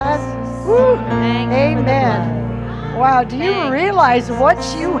Wow, do you realize what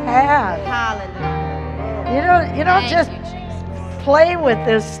you have? Hallelujah. You don't just play with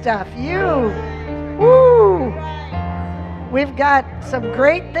this stuff. We've got some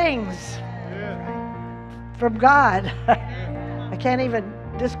great things from God. I can't even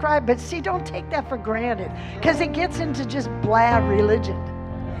describe, but see, don't take that for granted, because it gets into just blah religion.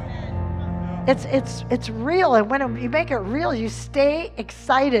 It's real, and when you make it real, you stay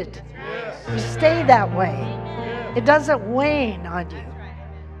excited. You stay that way. It doesn't wane on you.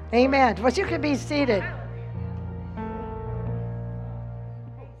 Amen. But you can be seated.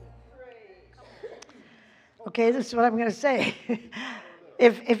 Okay, this is what I'm going to say.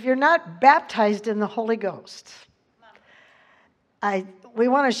 If you're not baptized in the Holy Ghost, we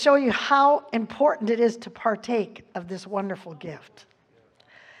want to show you how important it is to partake of this wonderful gift.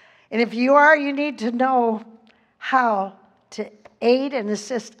 And if you are, you need to know how to aid and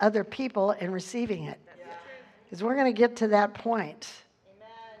assist other people in receiving it. Because we're going to get to that point.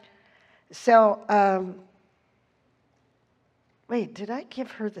 So, wait, did I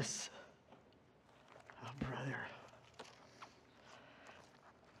give her this? Oh, brother.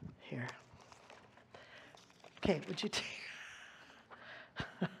 Here. Okay, would you take...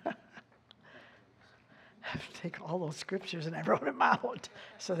 I have to take all those scriptures and I wrote them out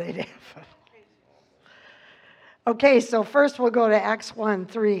so they'd have... Okay, so first we'll go to Acts 1,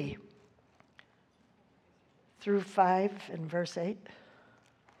 3 through 5 and verse 8.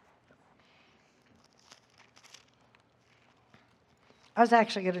 I was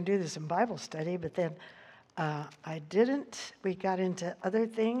actually going to do this in Bible study, but then I didn't. We got into other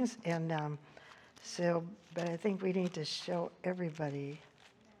things, and but I think we need to show everybody.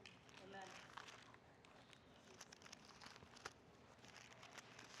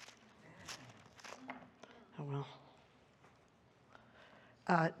 Oh,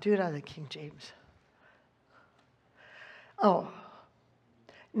 well. Do it out of the King James. Oh.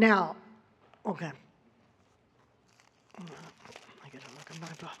 Now, okay. I got to look at my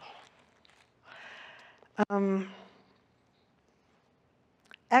Bible.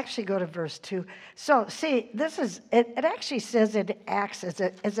 Actually, go to verse 2. So, see, this is, it actually says it acts as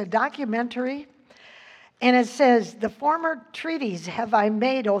a documentary. And it says, the former treatise have I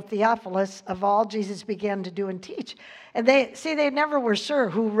made, O Theophilus, of all Jesus began to do and teach. And they never were sure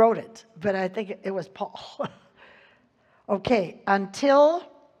who wrote it, but I think it was Paul. Okay,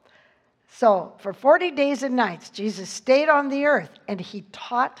 so for 40 days and nights, Jesus stayed on the earth and he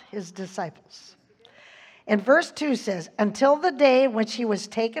taught his disciples. And verse 2 says, until the day when he was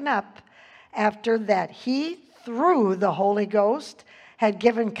taken up, after that he, through the Holy Ghost, had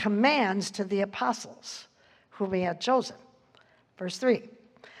given commands to the apostles whom he had chosen. Verse 3,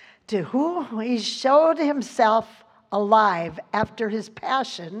 to whom he showed himself alive after his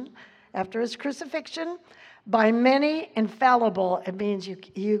passion, after his crucifixion, by many infallible, it means you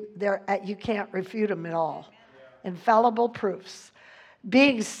can't refute them at all, infallible proofs,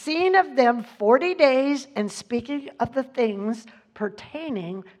 being seen of them 40 days and speaking of the things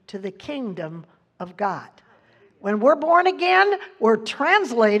pertaining to the kingdom of God. When we're born again, we're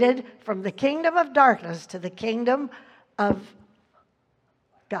translated from the kingdom of darkness to the kingdom of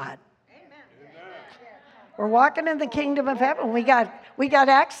God. Amen. We're walking in the kingdom of heaven. We got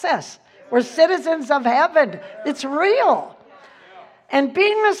access. We're citizens of heaven. It's real. And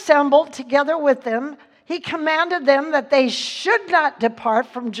being assembled together with them, he commanded them that they should not depart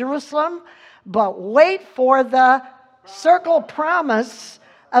from Jerusalem, but wait for the circle promise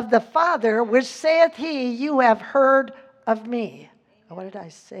of the Father, which saith he, you have heard of me. What did I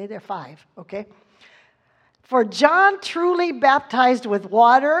say there? 5, okay. For John truly baptized with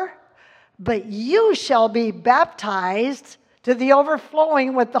water, but you shall be baptized to the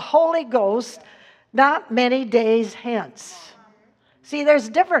overflowing with the Holy Ghost not many days hence. See, there's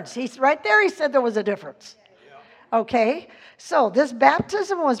a difference. He's right there. He said there was a difference. Okay, so this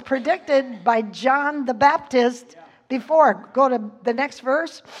baptism was predicted by John the Baptist before. Go to the next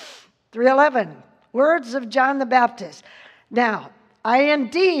verse, 3:11. Words of John the Baptist. Now, I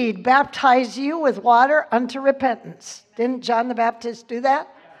indeed baptize you with water unto repentance. Didn't John the Baptist do that?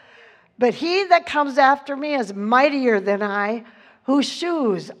 But he that comes after me is mightier than I, whose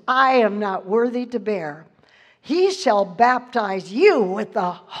shoes I am not worthy to bear. He shall baptize you with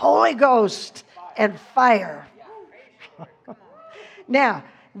the Holy Ghost and fire. Now,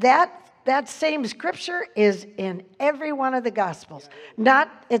 that same scripture is in every one of the Gospels.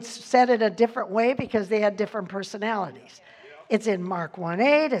 It's said in a different way because they had different personalities. It's in Mark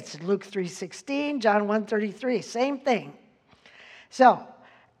 1:8, it's Luke 3:16, John 1:33, same thing. So,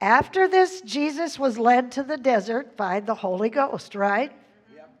 after this, Jesus was led to the desert by the Holy Ghost, right?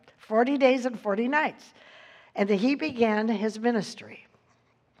 40 days and 40 nights. And then he began his ministry.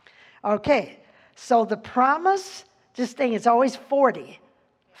 Okay, so the promise, just think, it's always 40.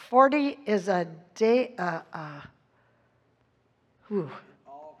 40 is a day,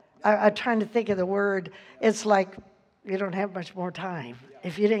 I'm trying to think of the word. It's like you don't have much more time.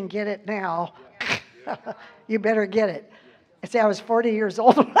 If you didn't get it now, you better get it. See, I was 40 years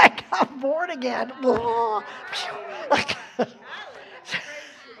old when I got born again.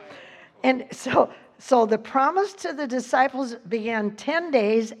 And so the promise to the disciples began 10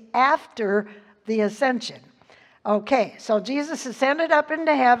 days after the ascension. Okay, so Jesus ascended up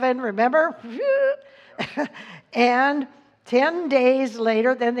into heaven, remember? And 10 days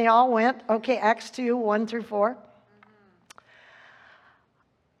later, then they all went. Okay, Acts 2, 1 through 4.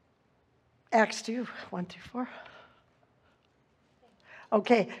 Acts 2, 1 through 4.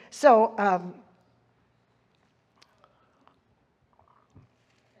 Okay, so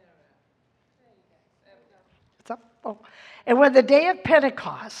what's up? Oh. And when the day of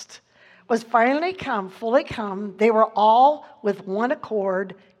Pentecost was finally fully come, they were all with one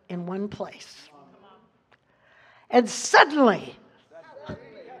accord in one place. And suddenly,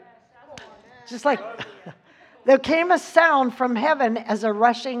 just like there came a sound from heaven as a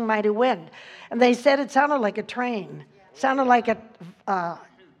rushing mighty wind. And they said it sounded like a train, sounded like a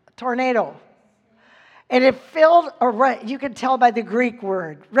tornado. And it filled, you can tell by the Greek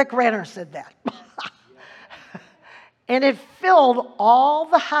word. Rick Renner said that. And it filled all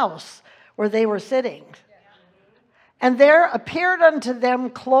the house where they were sitting. And there appeared unto them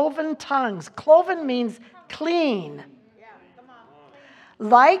cloven tongues. Cloven means clean.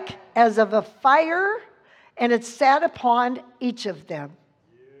 Like as of a fire, and it sat upon each of them.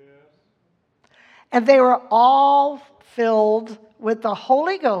 And they were all filled with the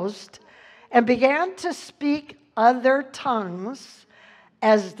Holy Ghost and began to speak other tongues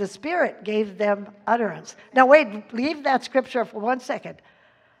as the Spirit gave them utterance. Now wait, leave that scripture for 1 second.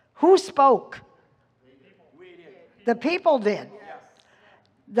 Who spoke? The people did.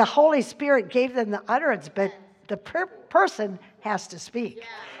 The Holy Spirit gave them the utterance, but the person has to speak.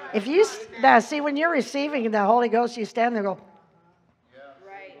 If you now see when you're receiving the Holy Ghost, you stand there and go.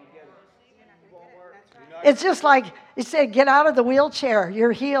 It's just like you said, get out of the wheelchair.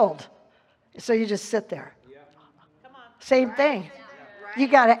 You're healed, so you just sit there. Same thing. You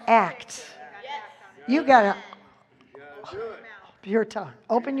got to act. You got to your tongue.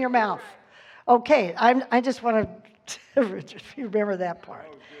 Open your mouth. Okay, I just want to remember that part.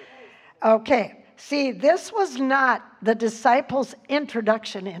 Okay. See, this was not the disciples'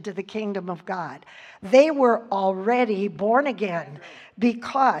 introduction into the kingdom of God. They were already born again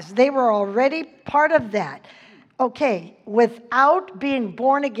because they were already part of that. Okay, without being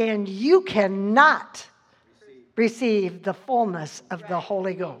born again, you cannot receive the fullness of the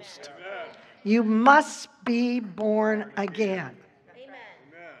Holy Ghost. You must be born again.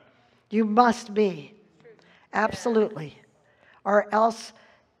 You must be. Absolutely. Or else,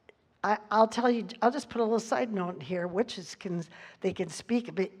 I'll tell you, I'll just put a little side note here. Witches can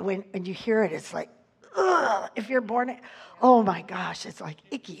speak, but when you hear it, it's like, ugh, if you're born, oh my gosh, it's like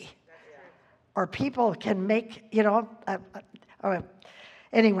icky. Or people can make,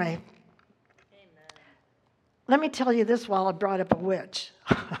 anyway. Let me tell you this while I brought up a witch.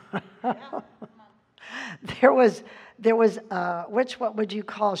 There was a witch, what would you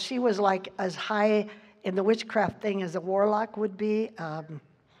call? She was like as high in the witchcraft thing as a warlock would be.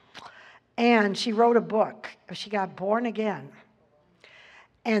 And she wrote a book. She got born again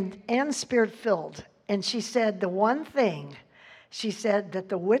and spirit-filled. And she said the one thing, she said that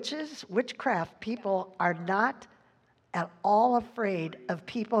the witchcraft people are not at all afraid of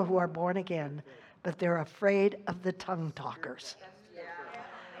people who are born again, but they're afraid of the tongue talkers.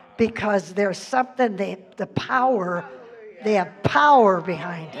 Because there's something, they have power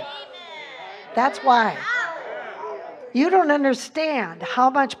behind it. That's why. You don't understand how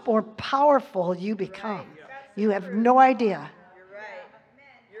much more powerful you become. You have no idea.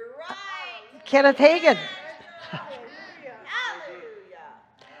 You're right. Kenneth Hagin.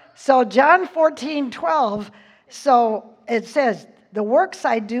 So John 14:12, so it says, the works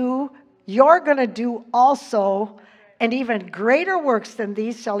I do, you're going to do also, and even greater works than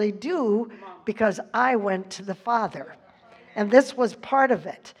these shall he do, because I went to the Father. And this was part of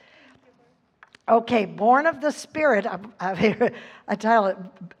it. Okay, born of the Spirit, I tell it,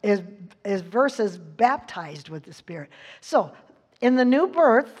 is versus baptized with the Spirit. So, in the new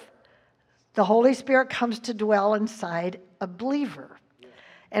birth, the Holy Spirit comes to dwell inside a believer.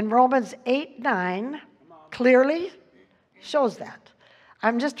 And Romans 8:9 clearly shows that.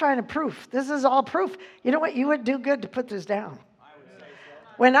 I'm just trying to proof. This is all proof. You know what? You would do good to put this down.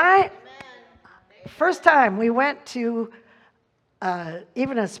 When I first time we went to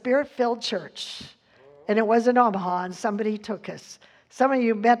even a spirit-filled church, and it was in Omaha, and somebody took us. Some of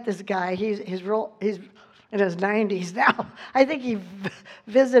you met this guy. He's in his 90s now. I think he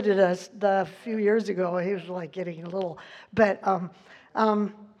visited us a few years ago. He was like getting a little, but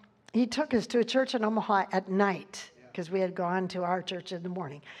he took us to a church in Omaha at night because we had gone to our church in the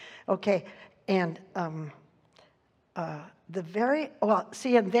morning. Okay, and and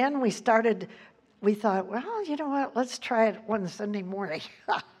then we thought, well, you know what, let's try it one Sunday morning.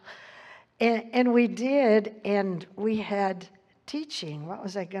 and we did, and we had teaching. What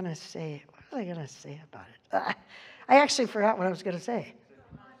was I going to say? What was I going to say about it? I actually forgot what I was going to say.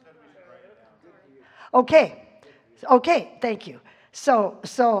 Okay, thank you.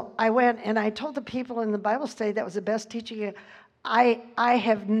 So I went and I told the people in the Bible study that was the best teaching. I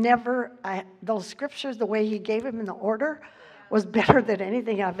have never, those scriptures, the way he gave them in the order, was better than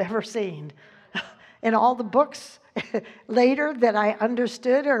anything I've ever seen. In all the books later that I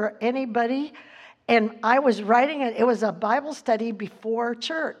understood or anybody, and I was writing it. It was a Bible study before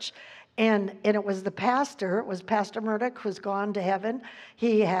church. And it was Pastor Murdoch, who's gone to heaven.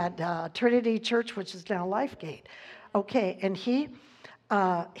 He had Trinity Church, which is now Lifegate. Okay, and he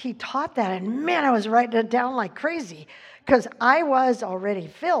taught that, and man, I was writing it down like crazy because I was already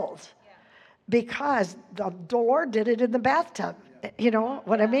filled because the Lord did it in the bathtub. You know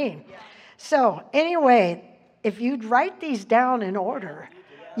what I mean? So anyway, if you'd write these down in order,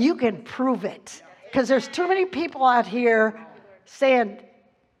 you can prove it because there's too many people out here saying,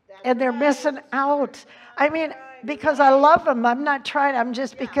 and they're missing out. I mean, because I love them. I'm not trying. I'm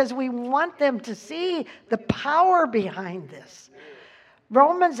just because we want them to see the power behind this.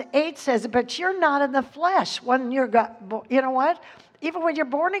 Romans 8 says, but you're not in the flesh when you know what? Even when you're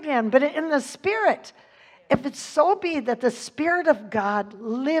born again, but in the Spirit. If it so be that the Spirit of God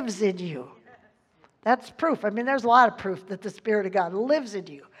lives in you. That's proof. I mean, there's a lot of proof that the Spirit of God lives in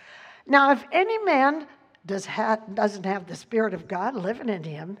you. Now, if any man doesn't have the Spirit of God living in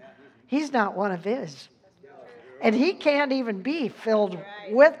him, he's not one of his. And he can't even be filled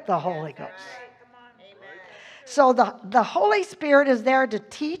with the Holy Ghost. So the Holy Spirit is there to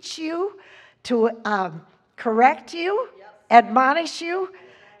teach you, to correct you, admonish you,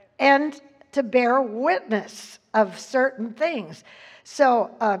 and to bear witness of certain things.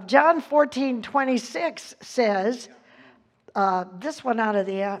 So John 14:26 says, this one out of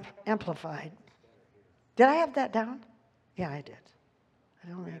the Amplified. Did I have that down? Yeah, I did. I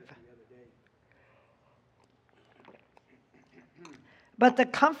don't have. But the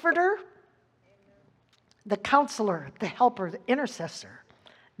Comforter, the Counselor, the Helper, the Intercessor,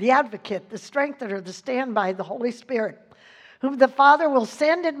 the Advocate, the Strengthener, the Standby, the Holy Spirit, whom the Father will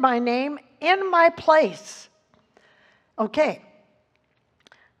send in my name, in my place. Okay.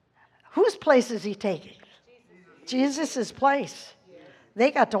 Whose place is he taking? Jesus' place.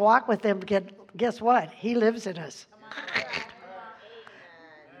 They got to walk with him. Guess what? He lives in us.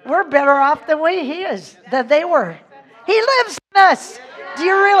 We're better off than he is, than they were. He lives in us. Do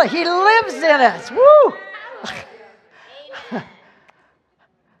you really? He lives in us. Woo!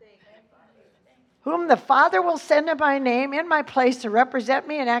 Whom the Father will send in my name, in my place, to represent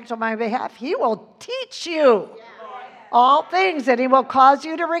me and act on my behalf. He will teach you all things, and he will cause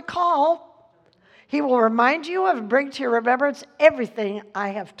you to recall. He will remind you of and bring to your remembrance everything I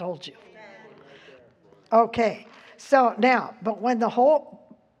have told you. Okay, so now, but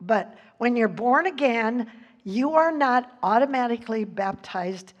when you're born again, you are not automatically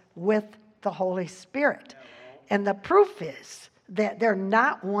baptized with the Holy Spirit. And the proof is that they're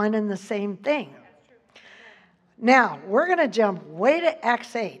not one and the same thing. Now, we're going to jump way to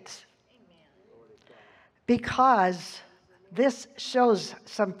Acts 8 because this shows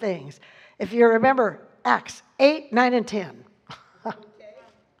some things. If you remember Acts 8, 9, and 10.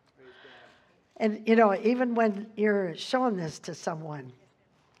 And, you know, even when you're showing this to someone,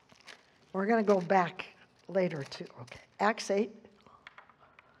 we're going to go back later too. Okay, Acts 8.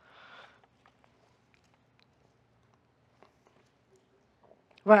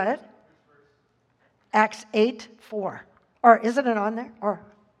 What? Acts 8, 4. Or isn't it on there? Or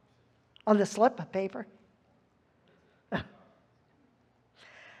on the slip of paper?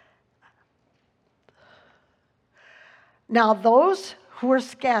 Now those who were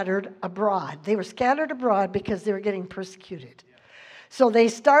scattered abroad, they were scattered abroad because they were getting persecuted. So they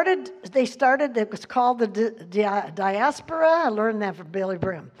started, it was called the diaspora. I learned that from Billy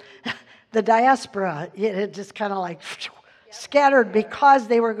Brim. The diaspora, it just kind of like scattered because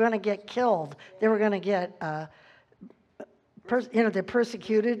they were going to get killed. They were going to get, they're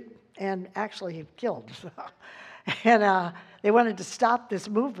persecuted and actually killed. And they wanted to stop this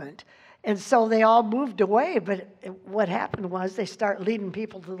movement. And so they all moved away, but what happened was they start leading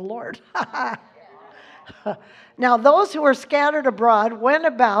people to the Lord. Now, those who were scattered abroad went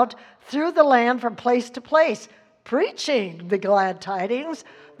about through the land from place to place, preaching the glad tidings,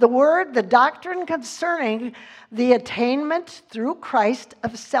 the word, the doctrine concerning the attainment through Christ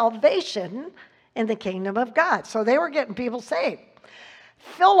of salvation in the kingdom of God. So they were getting people saved.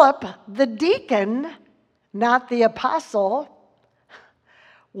 Philip, the deacon, not the apostle,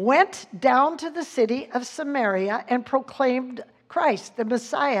 went down to the city of Samaria and proclaimed Christ, the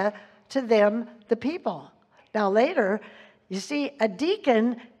Messiah, to them, the people. Now later, you see, a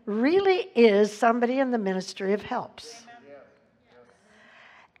deacon really is somebody in the ministry of helps.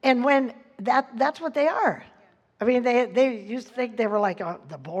 And when that's what they are. I mean, they used to think they were like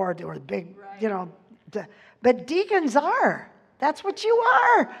the board, they were big, but deacons are. That's what you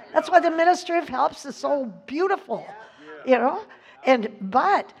are. That's why the ministry of helps is so beautiful,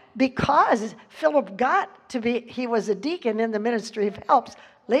 But because Philip got to be, he was a deacon in the ministry of helps,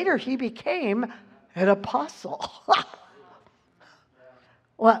 later he became an apostle.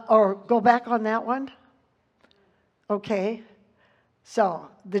 Well, or go back on that one. Okay. So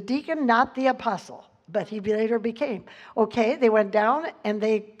the deacon, not the apostle, but he later became. Okay, they went down and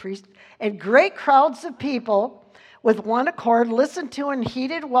they preached, and great crowds of people with one accord listened to and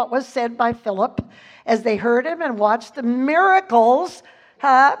heeded what was said by Philip as they heard him and watched the miracles.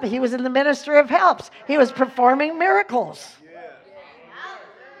 He was in the ministry of helps. He was performing miracles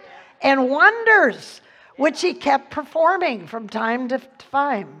and wonders, which he kept performing from time to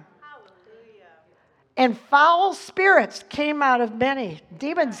time. And foul spirits came out of many.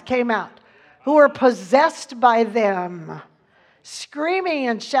 Demons came out who were possessed by them, screaming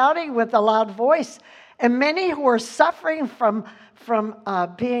and shouting with a loud voice. And many who were suffering from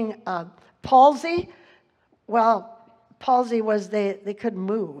being palsy. Well, palsy was they couldn't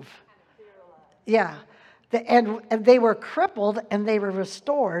move. Yeah. And they were crippled and they were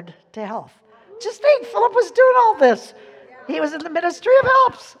restored to health. Just think, Philip was doing all this. He was in the ministry of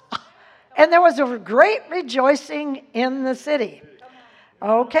helps. And there was a great rejoicing in the city.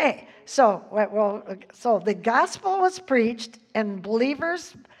 Okay, so the gospel was preached and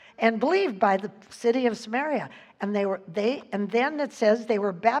believed by the city of Samaria. And then it says they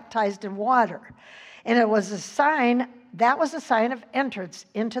were baptized in water. And it was a sign, that was a sign of entrance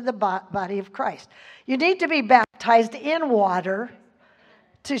into the body of Christ. You need to be baptized in water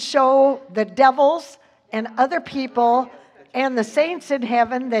to show the devils and other people and the saints in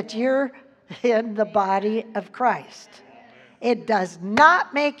heaven that you're in the body of Christ. It does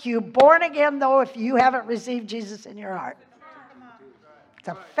not make you born again, though, if you haven't received Jesus in your heart. It's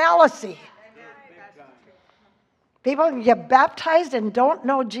a fallacy. People can get baptized and don't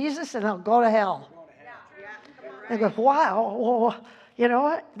know Jesus and they'll go to hell. They go, wow, you know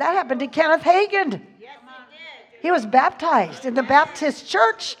what? That happened to Kenneth Hagin. He was baptized in the Baptist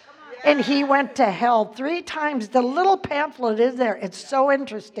church and he went to hell 3 times. The little pamphlet is there. It's so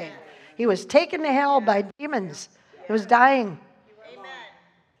interesting. He was taken to hell by demons. He was dying.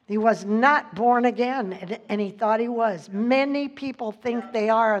 He was not born again, and he thought he was. Many people think they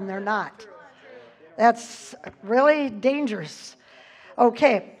are, and they're not. That's really dangerous.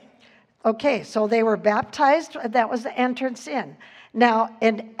 Okay, so they were baptized. That was the entrance in. Now,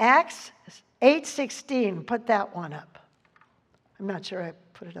 in Acts 8:16, put that one up. I'm not sure I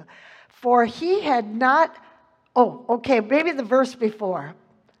put it up. For he had not, maybe the verse before.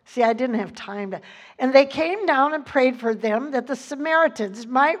 See, I didn't have time to. And they came down and prayed for them that the Samaritans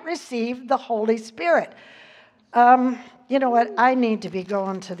might receive the Holy Spirit. You know what? I need to be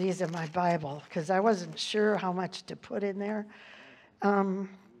going to these in my Bible because I wasn't sure how much to put in there. I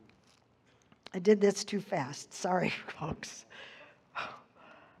did this too fast. Sorry, folks.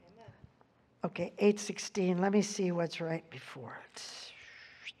 Okay, 8:16. Let me see what's right before it.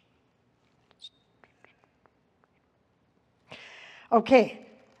 Okay.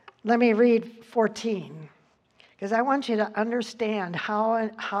 Let me read 14, because I want you to understand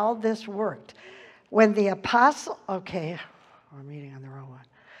how this worked. When the apostle, we're meeting on the wrong one.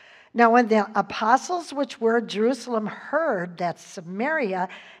 Now, when the apostles which were at Jerusalem heard that Samaria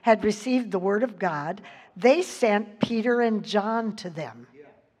had received the word of God, they sent Peter and John to them,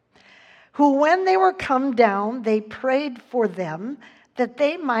 who, when they were come down, they prayed for them that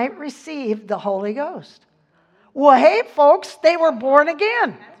they might receive the Holy Ghost. Well, hey, folks, they were born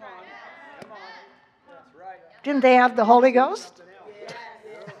again. Didn't they have the Holy Ghost?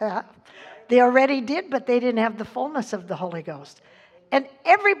 Yeah. They already did, but they didn't have the fullness of the Holy Ghost. And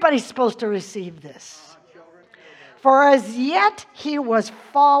everybody's supposed to receive this. For as yet he was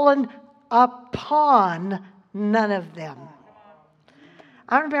fallen upon none of them.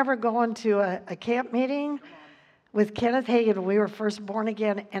 I remember going to a camp meeting with Kenneth Hagin when we were first born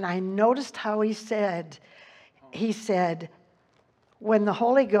again, and I noticed how he said, when the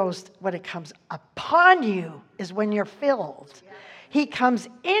Holy Ghost, when it comes upon you, is when you're filled. He comes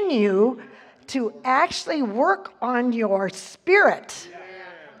in you to actually work on your spirit,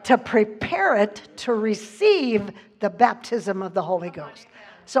 to prepare it to receive the baptism of the Holy Ghost.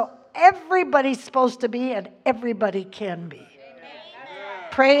 So everybody's supposed to be, and everybody can be.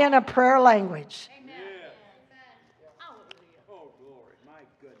 Pray in a prayer language.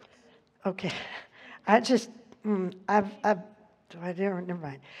 Okay, never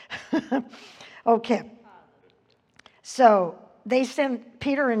mind. Okay, so they sent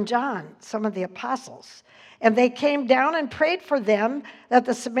Peter and John, some of the apostles, and they came down and prayed for them that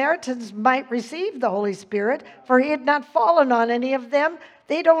the Samaritans might receive the Holy Spirit, for he had not fallen on any of them.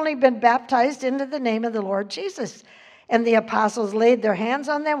 They'd only been baptized into the name of the Lord Jesus. And the apostles laid their hands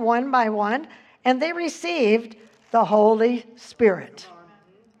on them one by one, and they received the Holy Spirit.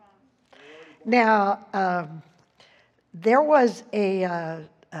 Now, there was a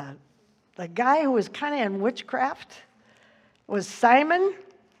guy who was kind of in witchcraft. It was Simon.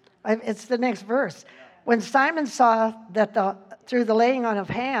 It's the next verse. When Simon saw that through the laying on of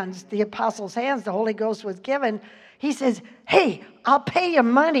hands, the apostles' hands, the Holy Ghost was given, he says, "Hey, I'll pay you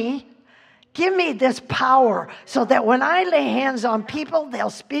money. Give me this power so that when I lay hands on people, they'll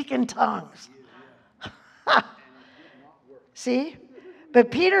speak in tongues." See?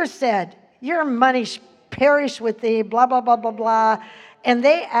 But Peter said, "Your money perish with thee, blah, blah, blah, blah, blah." And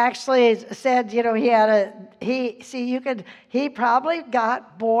they actually said, he probably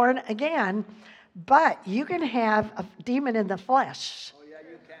got born again, but you can have a demon in the flesh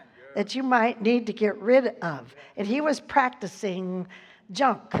that you might need to get rid of. And he was practicing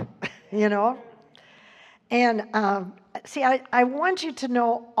junk, And I want you to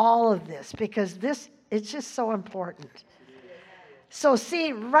know all of this because this is just so important. So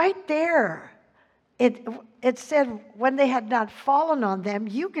see, right there, it said when they had not fallen on them,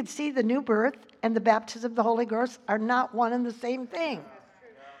 you could see the new birth and the baptism of the Holy Ghost are not one and the same thing.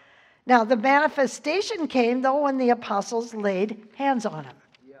 Now, the manifestation came, though, when the apostles laid hands on him.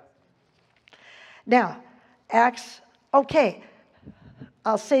 Now,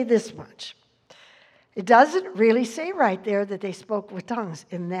 I'll say this much. It doesn't really say right there that they spoke with tongues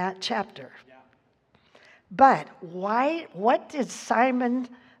in that chapter. But what did Simon,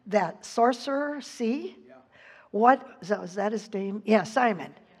 that sorcerer, see? Was that his name? Yeah,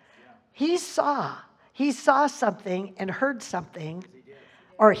 Simon. He saw something and heard something,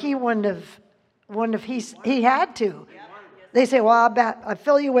 or he wouldn't have, he had to. They say, "Well, I'll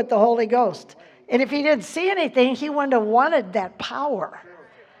fill you with the Holy Ghost." And if he didn't see anything, he wouldn't have wanted that power.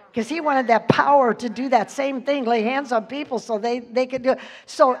 Because he wanted that power to do that same thing, lay hands on people so they could do it.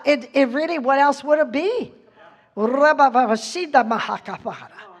 So it really, what else would it be?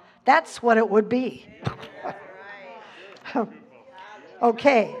 That's what it would be.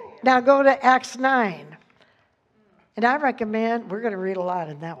 Okay, now go to Acts 9. And I recommend, we're going to read a lot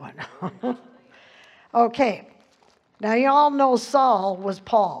in that one. Okay, now you all know Saul was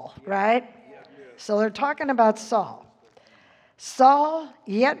Paul, right? So they're talking about Saul. Saul,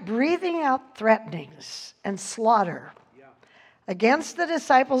 yet breathing out threatenings and slaughter against the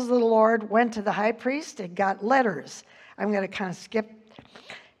disciples of the Lord, went to the high priest and got letters. I'm going to kind of skip.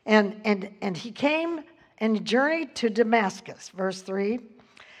 And he came and journeyed to Damascus, verse 3.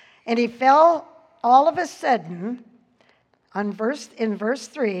 And he fell all of a sudden, in verse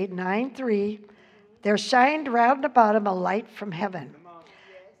 3, 9:3, there shined round about him a light from heaven.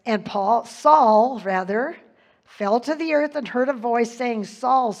 And Saul, fell to the earth and heard a voice saying,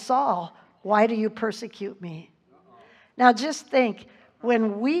 "Saul, Saul, why do you persecute me?" Now just think,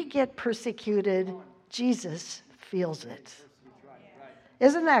 when we get persecuted, Jesus feels it.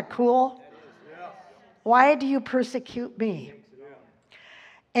 Isn't that cool? "Why do you persecute me?"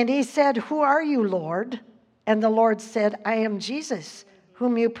 And he said, "Who are you, Lord?" And the Lord said, "I am Jesus,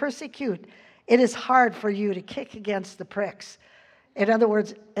 whom you persecute. It is hard for you to kick against the pricks." In other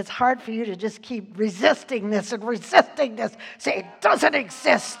words, it's hard for you to just keep resisting this and resisting this. Say, it doesn't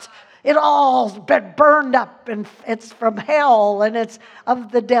exist. It all's been burned up, and it's from hell, and it's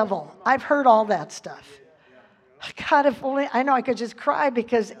of the devil. I've heard all that stuff. God, if only, I know I could just cry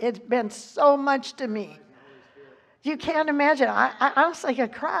because it's meant so much to me. You can't imagine. I honestly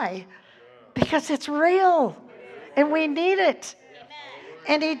could cry because it's real, and we need it.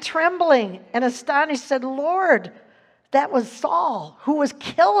 And he, trembling and astonished, said, "Lord," that was Saul, who was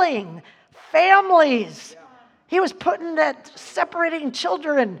killing families. He was separating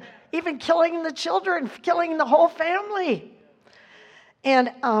children, even killing the children, killing the whole family.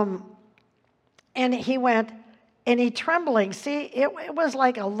 And he went, and he trembling. See, it was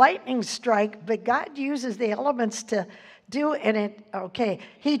like a lightning strike, but God uses the elements to do, and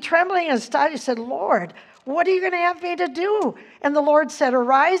he trembling and started, he said, Lord, what are you going to have me to do? And the Lord said,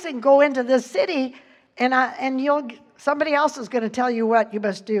 arise and go into the city, and somebody else is going to tell you what you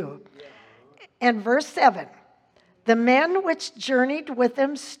must do. And verse 7, the men which journeyed with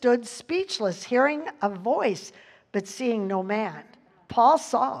him stood speechless, hearing a voice, but seeing no man. Paul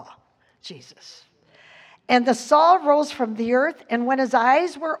saw Jesus. And the Saul rose from the earth, and when his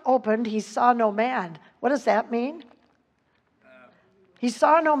eyes were opened, he saw no man. What does that mean? He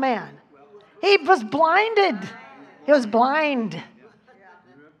saw no man. He was blinded. He was blind.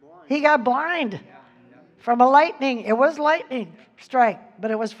 He got blind from a lightning. It was lightning strike,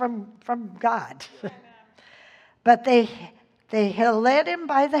 but it was from God. But they led him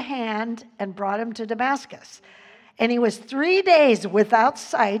by the hand and brought him to Damascus. And he was 3 days without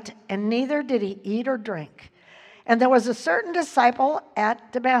sight, and neither did he eat or drink. And there was a certain disciple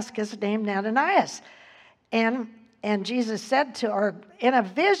at Damascus named Ananias. And Jesus said in a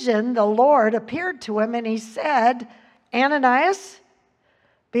vision, the Lord appeared to him, and he said, Ananias,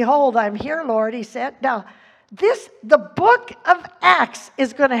 behold, I'm here, Lord, he said. Now, the book of Acts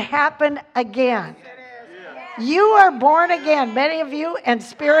is going to happen again. You are born again, many of you, and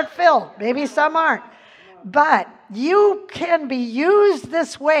spirit-filled. Maybe some aren't. But you can be used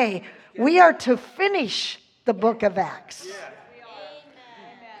this way. We are to finish the book of Acts.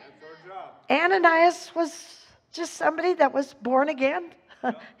 Ananias was just somebody that was born again.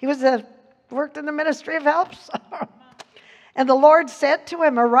 He worked in the ministry of helps. And the Lord said to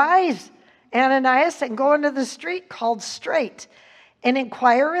him, arise, Ananias, and go into the street called Straight, and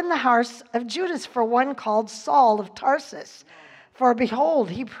inquire in the house of Judas for one called Saul of Tarsus. For behold,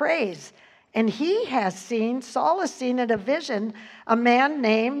 he prays, and Saul has seen in a vision a man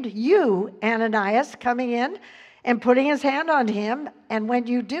named Ananias, coming in and putting his hand on him, and when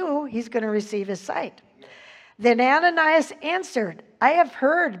you do, he's going to receive his sight. Then Ananias answered, I have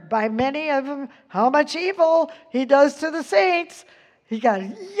heard by many of them how much evil he does to the saints. He got,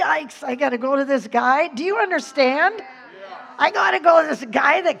 yikes, I got to go to this guy. Do you understand? I got to go to this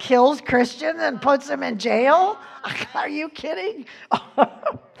guy that kills Christians and puts them in jail? Are you kidding?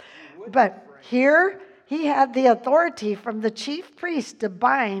 But here he had the authority from the chief priest to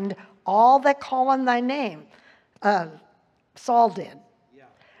bind all that call on thy name. Saul did.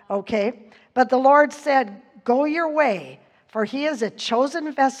 Okay? But the Lord said, go your way, for he is a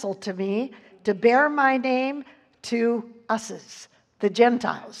chosen vessel to me to bear my name to us's, the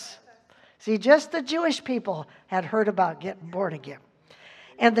Gentiles. See, just the Jewish people had heard about getting born again.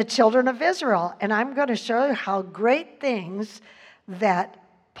 And the children of Israel. And I'm going to show you how great things that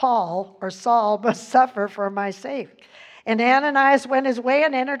Saul must suffer for my sake. And Ananias went his way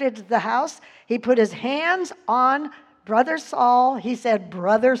and entered into the house. He put his hands on Brother Saul. He said,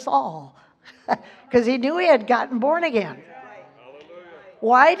 Brother Saul, because he knew he had gotten born again.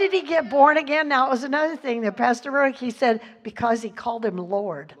 Why did he get born again? Now, it was another thing that Pastor Rick, he said, because he called him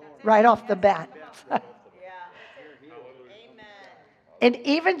Lord right off the bat. And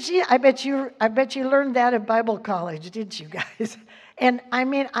even I bet you learned that at Bible college, didn't you guys? And I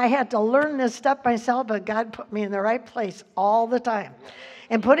mean, I had to learn this stuff myself, but God put me in the right place all the time.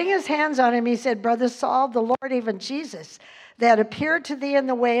 And putting his hands on him, he said, Brother Saul, the Lord, even Jesus, that appeared to thee in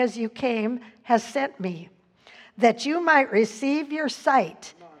the way as you came, has sent me, that you might receive your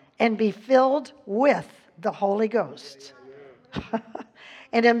sight and be filled with the Holy Ghost.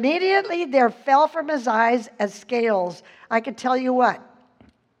 And immediately there fell from his eyes as scales. I could tell you what.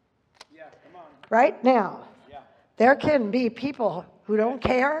 Right now, there can be people who don't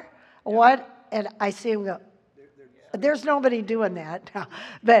care what, and I see them go, there's nobody doing that now.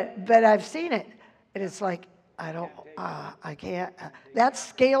 But I've seen it, and it's like, I can't. That's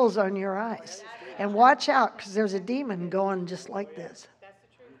scales on your eyes. And watch out, because there's a demon going just like this,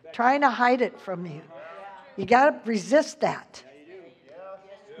 trying to hide it from you. You got to resist that.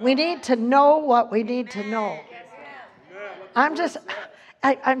 We need to know what we need to know.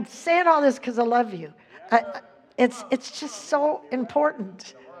 I'm saying all this because I love you. It's just so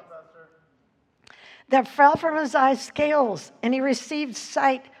important. There fell from his eyes scales, and he received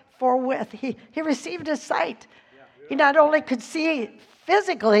sight forthwith. He received his sight. He not only could see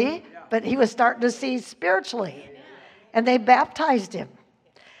physically, but he was starting to see spiritually. And they baptized him.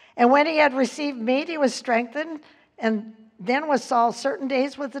 And when he had received meat, he was strengthened, and then was Saul certain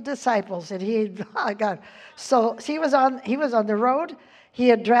days with the disciples. And so he was on the road.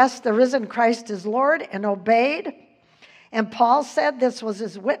 He addressed the risen Christ as Lord and obeyed. And Paul said this was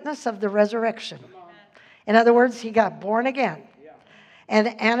his witness of the resurrection. In other words, he got born again. And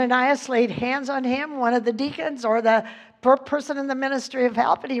Ananias laid hands on him, one of the deacons or the person in the ministry of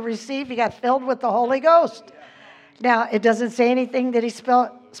help, and he got filled with the Holy Ghost. Now, it doesn't say anything that he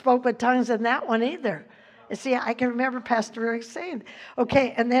spoke with tongues in that one either. You see, I can remember Pastor Rick saying,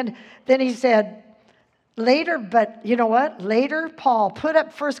 okay, and then he said, later, but you know what? Later, Paul, put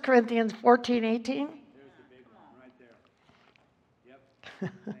up 1 Corinthians 14:18. There's the big one right there. Yep.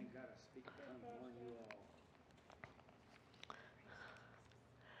 Thank God I speak tongues more than you all.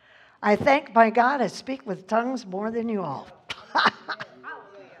 I thank my God I speak with tongues more than you all.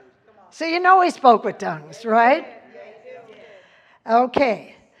 So you know he spoke with tongues, right?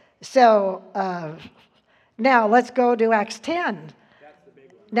 Okay, so now let's go to Acts 10.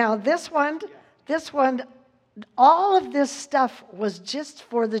 Now this one, all of this stuff was just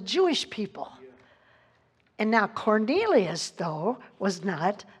for the Jewish people. And now Cornelius, though, was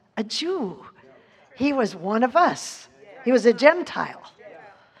not a Jew. He was one of us. He was a Gentile.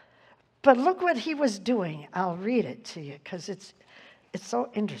 But look what he was doing. I'll read it to you because it's so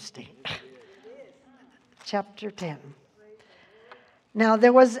interesting. Chapter 10. Now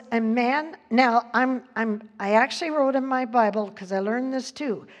there was a man. Now I actually wrote in my Bible because I learned this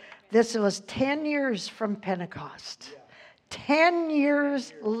too. This was 10 years from Pentecost. 10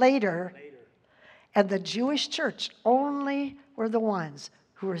 years later, and the Jewish church only were the ones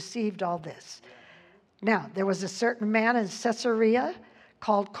who received all this. Now there was a certain man in Caesarea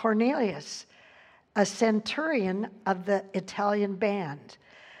called Cornelius, a centurion of the Italian band,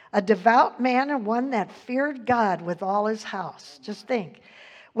 a devout man and one that feared God with all his house. Just think,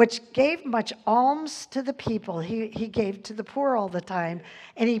 which gave much alms to the people. He gave to the poor all the time,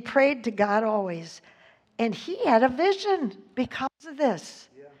 and he prayed to God always. And he had a vision because of this.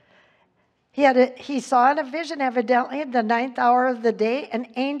 He saw in a vision, evidently, in the 9th hour of the day, an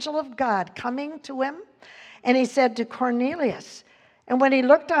angel of God coming to him, and he said to Cornelius, and when he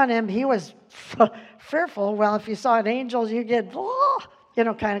looked on him, he was fearful. Well, if you saw an angel, you get,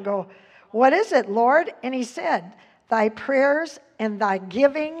 kind of go, what is it, Lord? And he said, thy prayers and thy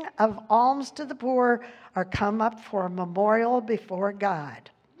giving of alms to the poor are come up for a memorial before God.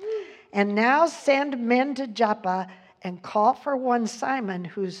 And now send men to Joppa and call for one Simon,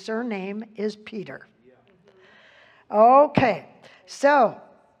 whose surname is Peter. Okay, so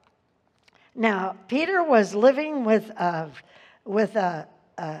now Peter was living with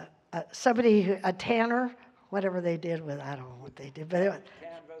somebody, a tanner, whatever they did with, I don't know what they did, but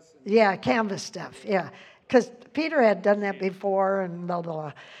canvas stuff, yeah. Because Peter had done that before and blah, blah,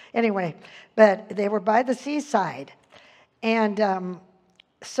 blah. Anyway, but they were by the seaside. And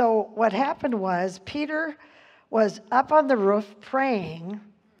so what happened was Peter was up on the roof praying.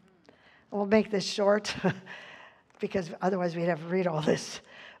 We'll make this short because otherwise we'd have to read all this.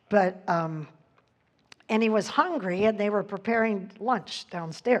 But, and he was hungry and they were preparing lunch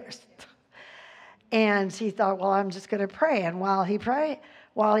downstairs. And he thought, well, I'm just going to pray. And while he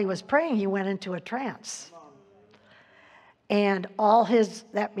was praying, he went into a trance. And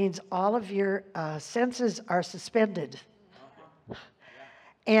that means all of your senses are suspended.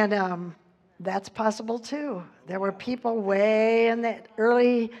 And that's possible too. There were people way in the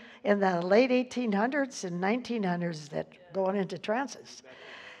late 1800s and 1900s that going into trances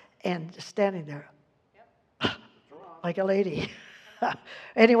and standing there like a lady.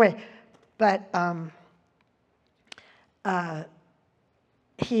 Anyway, but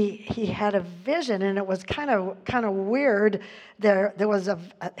he had a vision, and it was kind of weird. There was a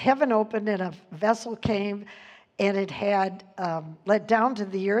heaven opened, and a vessel came, and it had let down to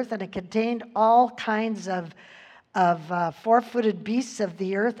the earth, and it contained all kinds of four-footed beasts of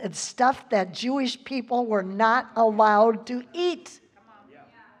the earth and stuff that Jewish people were not allowed to eat.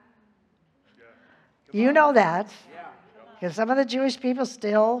 You know that, because some of the Jewish people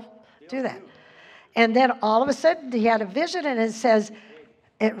still do that. And then all of a sudden he had a vision, and it says,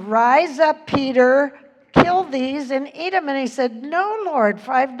 rise up, Peter, kill these and eat them. And he said, no, Lord,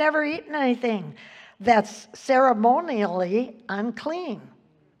 for I've never eaten anything that's ceremonially unclean.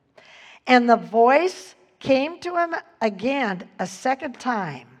 And the voice came to him again a second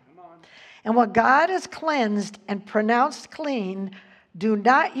time. And what God has cleansed and pronounced clean, do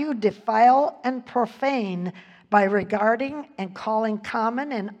not you defile and profane by regarding and calling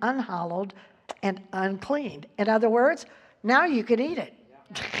common and unhallowed and unclean. In other words, now you can eat it.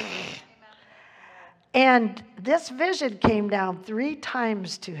 And this vision came down 3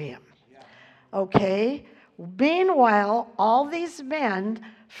 times to him. Okay? Meanwhile, all these men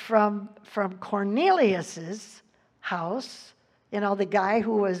from Cornelius's house, the guy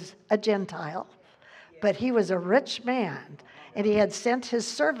who was a Gentile, but he was a rich man, and he had sent his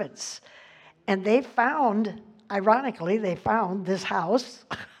servants, and they found ironically, they found this house.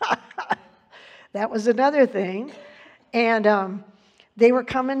 That was another thing. And they were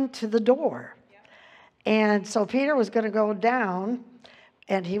coming to the door. And so Peter was going to go down,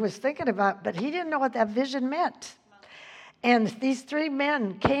 and he was thinking about, but he didn't know what that vision meant. And these three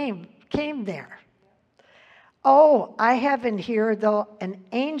men came there. Oh, I have in here, though, an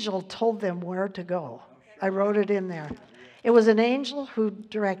angel told them where to go. I wrote it in there. It was an angel who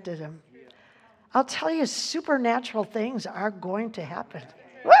directed him. I'll tell you, supernatural things are going to happen.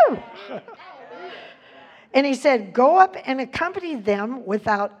 Woo! And he said, go up and accompany them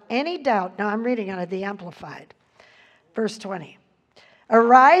without any doubt. Now I'm reading out of the Amplified. Verse 20.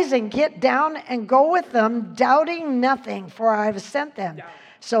 Arise and get down and go with them, doubting nothing, for I have sent them.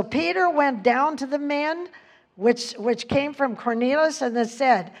 So Peter went down to the men which came from Cornelius, and they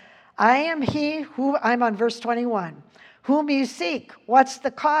said, I am he who, I'm on verse 21, whom you seek. What's the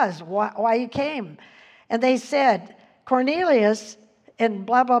cause? Why you came? And they said, Cornelius, and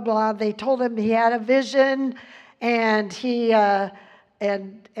blah, blah, blah. They told him he had a vision, and he and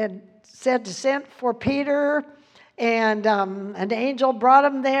said to send for Peter, and an angel brought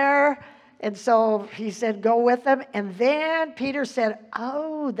him there. And so he said, go with them. And then Peter said,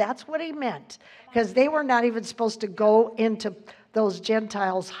 oh, that's what he meant. Because they were not even supposed to go into those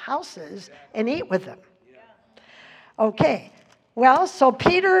Gentiles' houses and eat with them. Okay. Well, so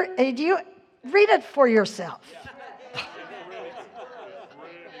Peter, you read it for yourself.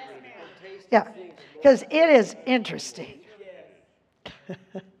 Yeah, because it is interesting.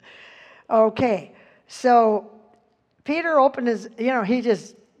 Okay. So Peter opened his, he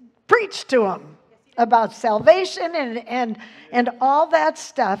just preached to him about salvation and all that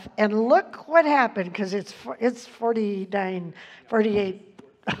stuff. And look what happened, because it's 48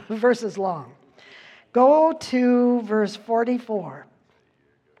 verses long. Go to verse 44.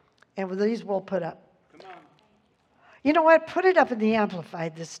 And with these we'll put up. You know what? Put it up in the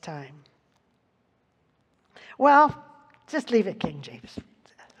Amplified this time. Well, just leave it King James.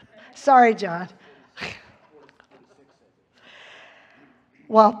 Sorry, John.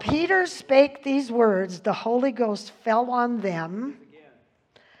 While Peter spake these words, the Holy Ghost fell on them.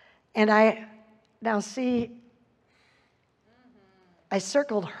 And I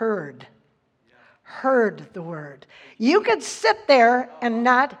circled heard. Heard the word. You could sit there and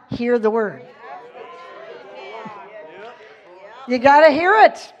not hear the word. You got to hear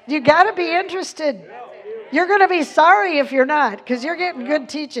it. You got to be interested. You're going to be sorry if you're not, because you're getting good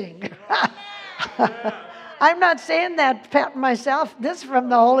teaching. I'm not saying that myself. This is from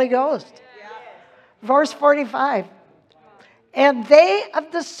the Holy Ghost. Verse 45. And they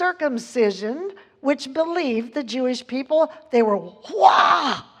of the circumcision which believed, the Jewish people, they were,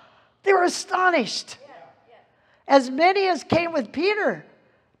 wow! They were astonished. As many as came with Peter,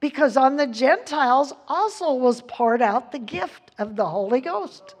 because on the Gentiles also was poured out the gift of the Holy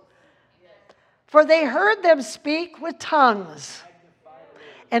Ghost. For they heard them speak with tongues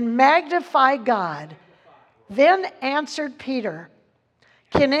and magnify God. Then answered Peter,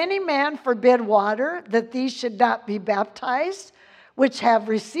 can any man forbid water that these should not be baptized, which have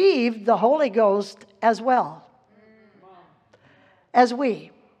received the Holy Ghost as well as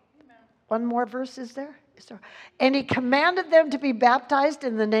we? One more verse is there? And he commanded them to be baptized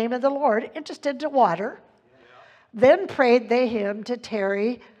in the name of the Lord, interested to water. Then prayed they him to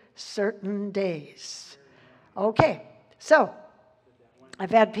tarry certain days. Okay, so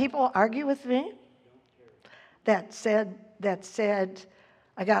I've had people argue with me that said,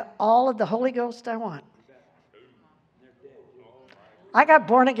 I got all of the Holy Ghost I want. I got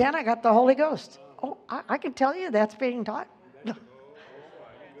born again, I got the Holy Ghost. Oh, I can tell you that's being taught.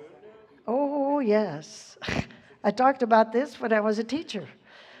 Oh, yes. I talked about this when I was a teacher.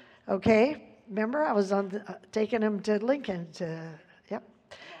 Okay, remember I was taking him to Lincoln yep.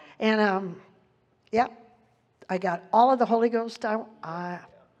 And, I got all of the Holy Ghost I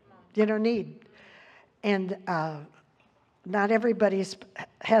need. And not everybody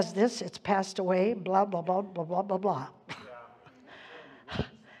has this. It's passed away, blah, blah, blah, blah, blah, blah, blah.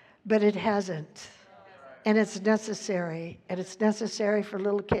 But it hasn't. And it's necessary. And it's necessary for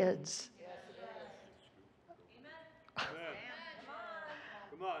little kids.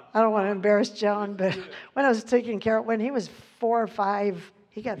 I don't want to embarrass John, but when I was taking care of, when he was 4 or 5,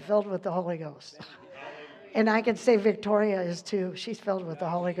 he got filled with the Holy Ghost. And I can say Victoria is too. She's filled with the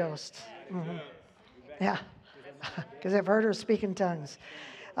Holy Ghost. Mm-hmm. Yeah, because I've heard her speak in tongues.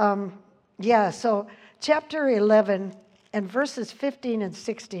 So chapter 11 and verses 15 and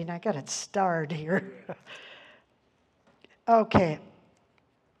 16. I got it starred here. Okay.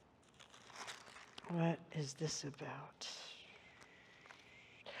 What is this about?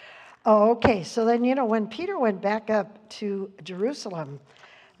 Oh, okay. So then, when Peter went back up to Jerusalem,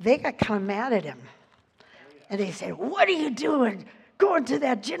 they got kind of mad at him. And they said, "What are you doing? Going to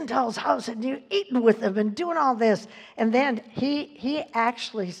that Gentile's house and you eating with them and doing all this?" And then he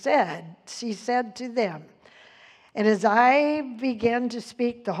actually said, she said to them, "And as I began to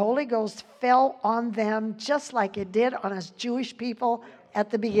speak, the Holy Ghost fell on them just like it did on us Jewish people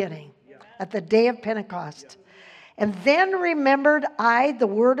at the beginning, at the day of Pentecost. And then remembered I the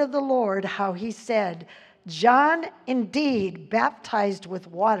word of the Lord, how he said, 'John indeed baptized with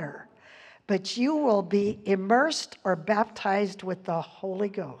water, but you will be immersed or baptized with the Holy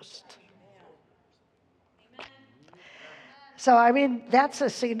Ghost.'" So, that's a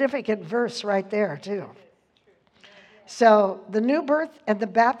significant verse right there, too. So, the new birth and the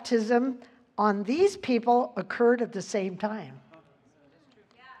baptism on these people occurred at the same time.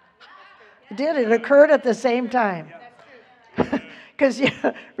 It occurred at the same time. Because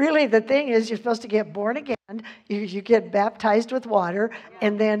really the thing is, you're supposed to get born again, you get baptized with water,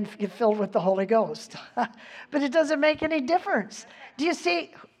 and then you're filled with the Holy Ghost. But it doesn't make any difference. Do you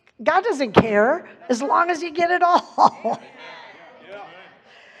see? God doesn't care as long as you get it all.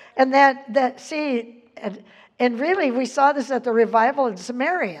 And and really we saw this at the revival in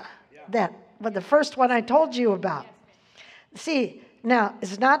Samaria, the first one I told you about. See, now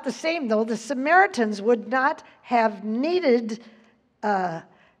it's not the same though. The Samaritans would not have needed what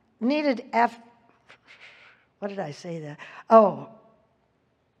did I say there? Oh,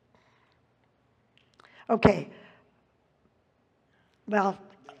 okay. Well,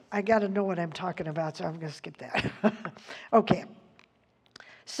 I got to know what I'm talking about, so I'm going to skip that. Okay.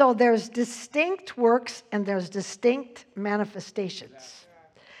 So there's distinct works and there's distinct manifestations.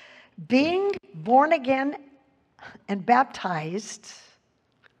 Being born again and baptized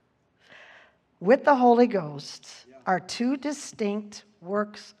with the Holy Ghost are two distinct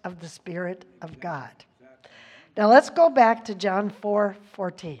works of the Spirit of God. Now let's go back to John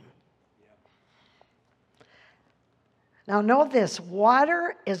 4:14. Now know this,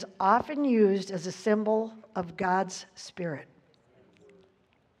 water is often used as a symbol of God's Spirit.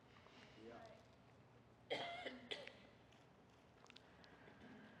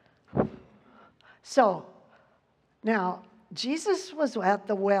 So, now, Jesus was at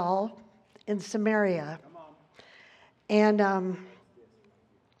the well in Samaria, and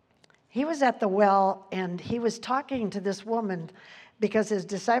he was at the well, and he was talking to this woman because his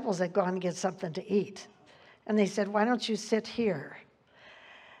disciples had gone to get something to eat. And they said, "Why don't you sit here?"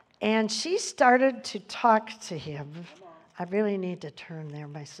 And she started to talk to him. I really need to turn there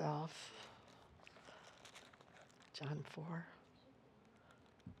myself. John 4.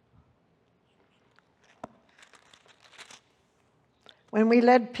 When we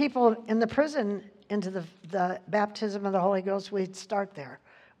led people in the prison into the baptism of the Holy Ghost, we'd start there.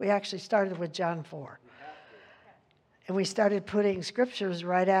 We actually started with John 4. And we started putting scriptures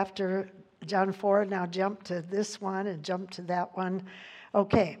right after John 4. Now jump to this one and jump to that one.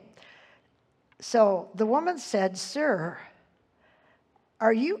 Okay. So the woman said, "Sir,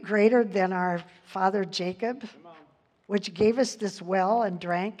 are you greater than our father Jacob, which gave us this well and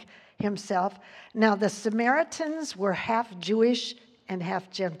drank himself?" Now the Samaritans were half Jewish and half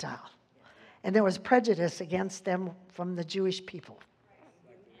Gentile. And there was prejudice against them from the Jewish people.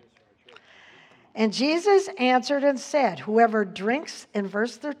 And Jesus answered and said, "Whoever drinks," in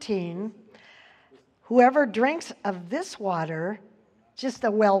verse 13, "whoever drinks of this water," just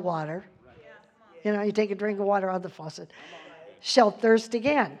the well water, you take a drink of water out of the faucet, "shall thirst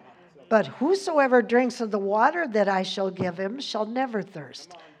again. But whosoever drinks of the water that I shall give him shall never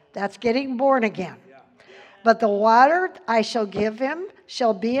thirst." That's getting born again. "But the water I shall give him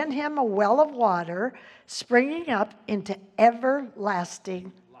shall be in him a well of water, springing up into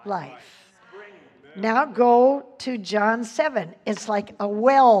everlasting life." Now go to John 7. It's like a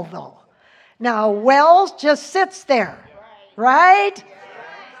well, though. Now, a well just sits there, right?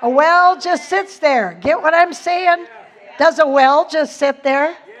 A well just sits there. Get what I'm saying? Does a well just sit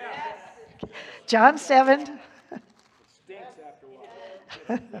there? John 7.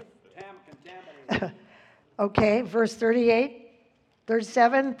 Okay, verse 38,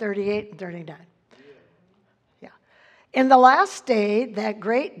 37, 38, and 39. Yeah. "In the last day, that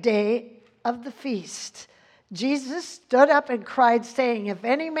great day of the feast, Jesus stood up and cried, saying, 'If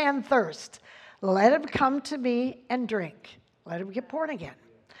any man thirst, let him come to me and drink.'" Let him get born again.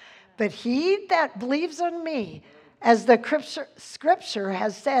 "But he that believes on me, as the scripture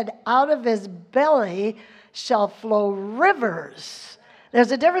has said, out of his belly shall flow rivers."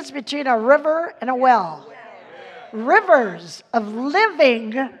 There's a difference between a river and a well. Rivers of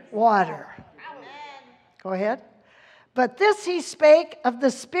living water. Go ahead. But this he spake of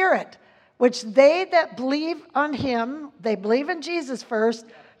the Spirit, which they that believe on him, they believe in Jesus first,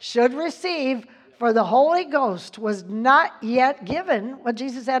 should receive, for the Holy Ghost was not yet given when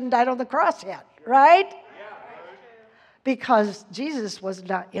Jesus hadn't died on the cross yet, right? Because Jesus was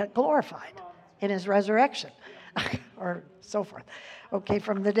not yet glorified in his resurrection, or so forth, okay,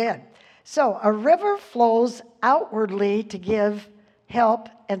 from the dead. So a river flows outwardly to give help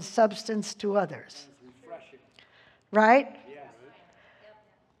and substance to others, right?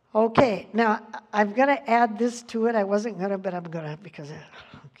 Okay, now I'm going to add this to it. I wasn't going to, but I'm going to because,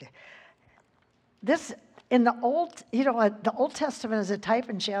 okay. This, in the Old, the Old Testament is a type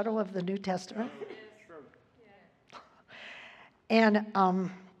and shadow of the New Testament. And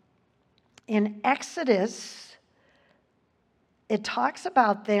in Exodus, it talks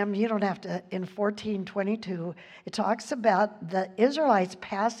about them, you don't have to, in 14:22, it talks about the Israelites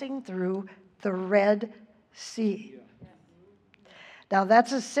passing through the Red Sea. Now,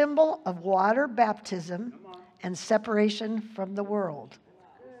 that's a symbol of water baptism and separation from the world.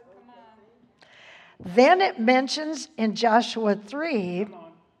 Then it mentions in Joshua 3,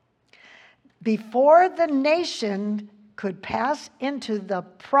 before the nation could pass into the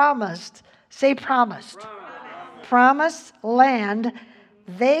promised, say promised, promised land,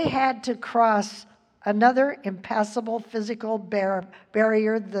 they had to cross another impassable physical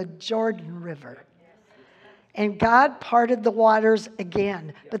barrier, the Jordan River. And God parted the waters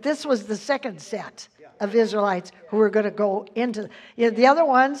again. But this was the second set of Israelites who were going to go into. The other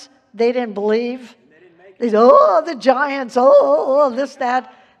ones, they didn't believe. They said, oh, the giants, this,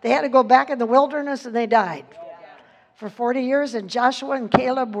 that. They had to go back in the wilderness and they died for 40 years. And Joshua and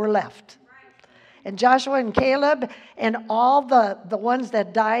Caleb were left. And Joshua and Caleb and all the ones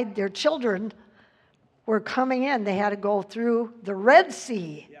that died, their children were coming in. They had to go through the Red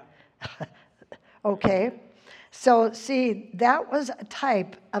Sea. Okay. So, see, that was a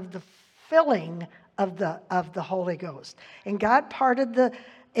type of the filling of the Holy Ghost. And God parted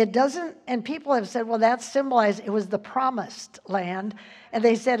it doesn't, and people have said, well, that symbolized, it was the promised land. And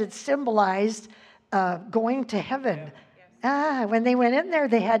they said it symbolized going to heaven. When they went in there,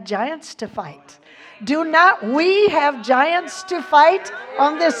 they had giants to fight. Do not we have giants to fight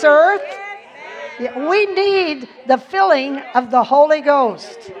on this earth? Yeah, we need the filling of the Holy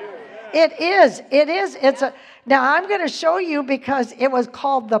Ghost. It is. Now, I'm going to show you, because it was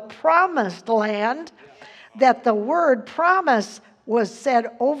called the promised land, that the word promise was said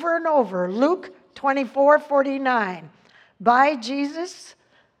over and over. Luke 24:49. By Jesus.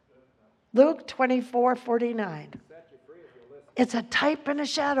 Luke 24:49. It's a type and a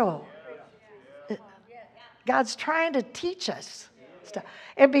shadow. God's trying to teach us stuff.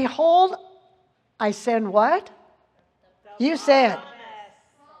 And behold, I send what? You say it.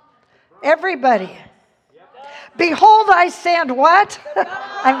 Everybody. Behold, I send what?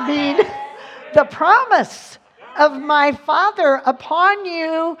 I mean, the promise of my Father upon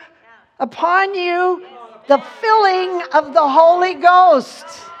you, the filling of the Holy Ghost,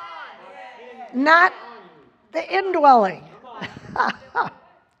 not the indwelling.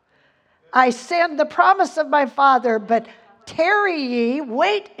 I send the promise of my Father, but tarry ye,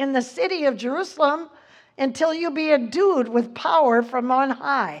 wait in the city of Jerusalem until you be endued with power from on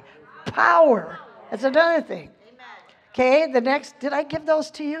high. Power. That's another thing. Okay, the next, did I give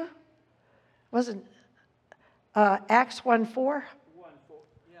those to you? Wasn't Acts 1:4?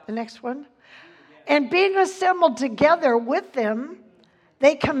 The next one? And being assembled together with them,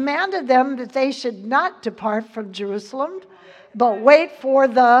 they commanded them that they should not depart from Jerusalem, but wait for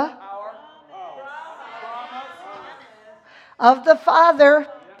the of the Father,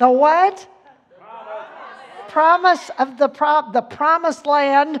 the what? Promise of the promised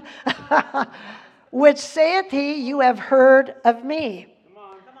land, which saith he, you have heard of me.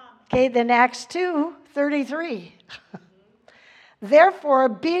 Okay, then Acts 2:33. Therefore,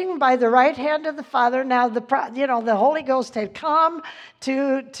 being by the right hand of the Father, now the Holy Ghost had come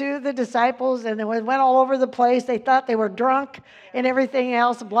to the disciples, and it went all over the place. They thought they were drunk and everything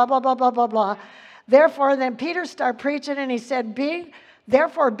else, blah, blah, blah, blah, blah, blah. Therefore, then Peter started preaching, and he said, being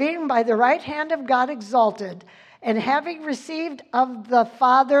by the right hand of God exalted, and having received of the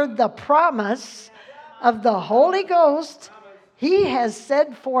Father the promise of the Holy Ghost, he has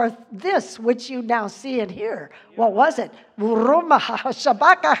set forth this which you now see and hear. What was it? Go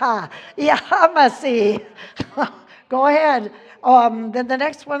ahead. Then the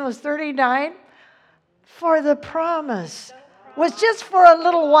next one was 39. For the promise was just for a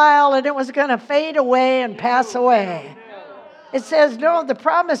little while, and it was going to fade away and pass away. It says, no, the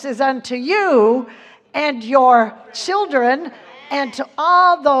promise is unto you and your children and to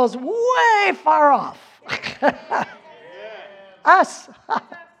all those way far off. Us.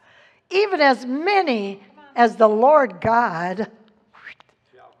 Even as many as the Lord God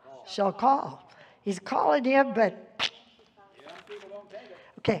shall call. He's calling you, but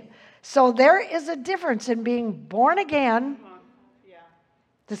okay. So there is a difference in being born again.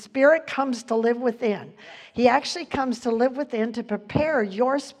 The Spirit comes to live within. He actually comes to live within to prepare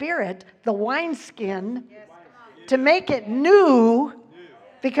your spirit, the wineskin, to make it new,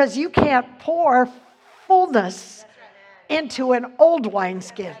 because you can't pour fullness into an old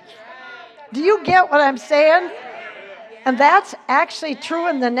wineskin. Do you get what I'm saying? And that's actually true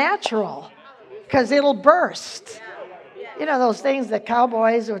in the natural, because it'll burst. You know, those things that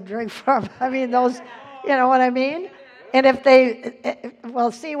cowboys would drink from. I mean, those, you know what I mean? And if they,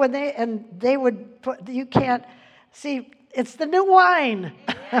 well, see, when they would put, you can't, see, it's the new wine.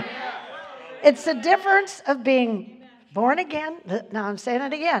 It's the difference of being born again. Now I'm saying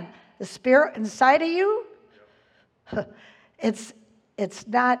it again. The Spirit inside of you, it's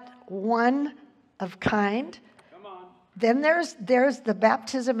not one of kind. Then there's the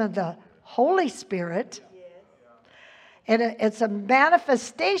baptism of the Holy Spirit. And it's a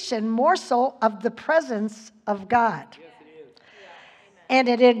manifestation more so of the presence of God. And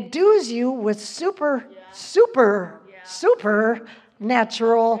it endues you with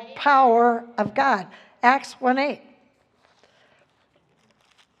supernatural power of God. Acts 1:8.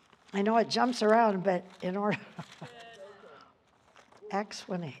 I know it jumps around, but in order. Acts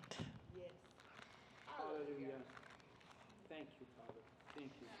 1:8. Hallelujah. Thank you, Father.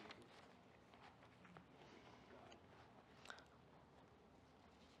 Thank you.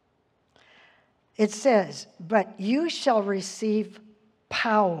 It says, but you shall receive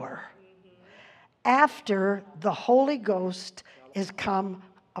power after the Holy Ghost is come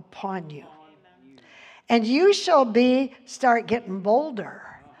upon you. And you shall start getting bolder.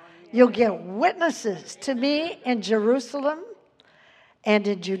 You'll get witnesses to me in Jerusalem and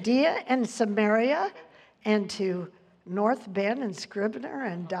in Judea and Samaria and to North Bend and Scribner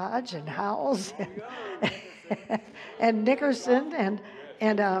and Dodge and Howells and Nickerson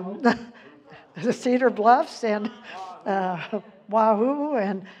and the Cedar Bluffs and Wahoo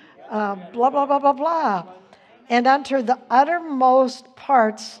and blah, blah, blah, blah, blah. And unto the uttermost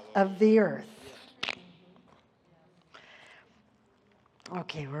parts of the earth.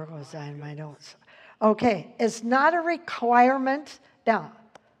 Okay, where was I in my notes? Okay, it's not a requirement. Now,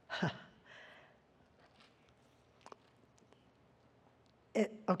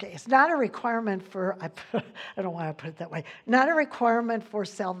 it's not a requirement for, I don't want to put it that way, not a requirement for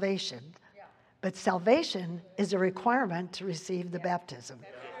salvation, but salvation is a requirement to receive the baptism.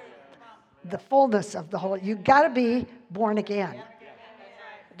 The fullness of the Holy, you got to be born again.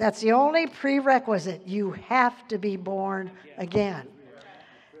 That's the only prerequisite. You have to be born again.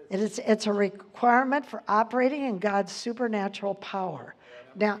 It's a requirement for operating in God's supernatural power.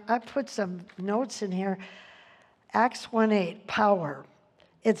 Now, I put some notes in here. Acts 1:8, power.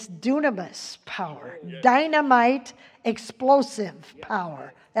 It's dunamis power, dynamite, explosive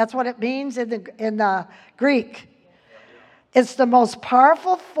power. That's what it means in the Greek. It's the most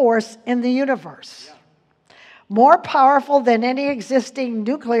powerful force in the universe. More powerful than any existing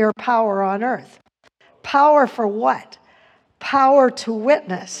nuclear power on Earth. Power for what? Power to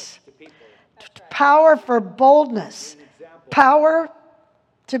witness. Power for boldness. Power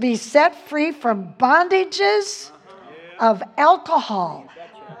to be set free from bondages of alcohol,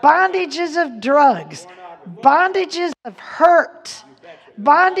 bondages of drugs, bondages of hurt,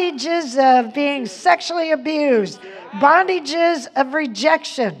 bondages of being sexually abused, bondages of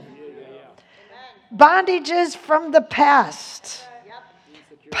rejection, bondages from the past.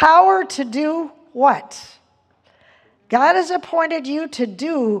 Power to do what? God has appointed you to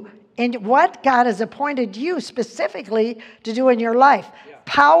do, and what God has appointed you specifically to do in your life.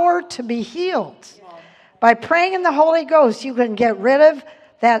 Power to be healed. By praying in the Holy Ghost, you can get rid of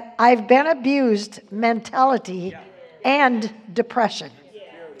that I've been abused mentality and depression.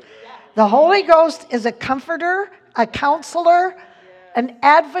 The Holy Ghost is a comforter, a counselor, an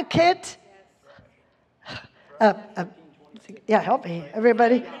advocate. Help me,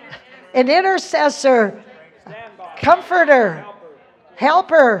 everybody. An intercessor, comforter,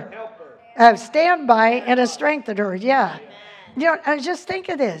 helper, standby, and a strengthener. Yeah. You know, I just think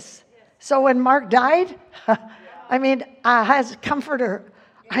of this. So when Mark died, I mean, as a comforter,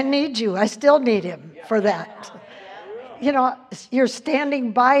 I need you. I still need him for that. You know, you're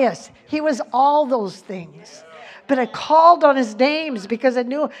standing by us. He was all those things. But I called on his names because I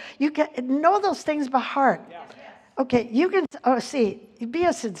knew you can know those things by heart. Okay, you can be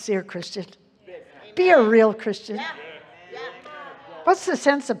a sincere Christian. Be a real Christian. What's the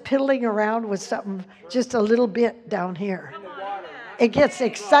sense of piddling around with something just a little bit down here? it gets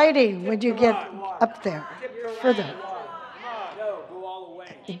exciting when you get up there further. No, go all the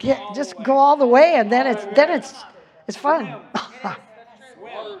way. You just go all the way, and then it's fun. Swim.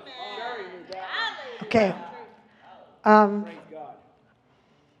 Sherry knew that. Okay. Praise God.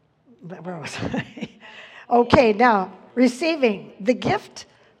 Where was I? Okay, now receiving the gift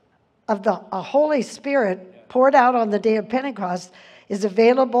of the Holy Spirit poured out on the day of Pentecost is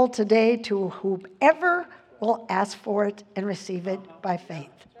available today to whoever will ask for it and receive it by faith.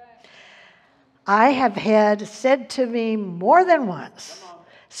 I have had said to me more than once,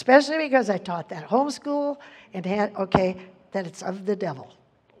 especially because I taught that homeschool and had, that it's of the devil.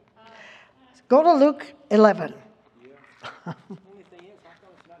 Go to Luke 11. Only thing is, how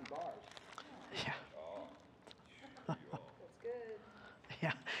come it's not in bars?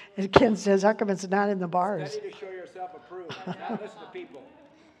 Yeah. And Ken says, how come it's not in the bars? Study to show yourself approved. Not listen to people.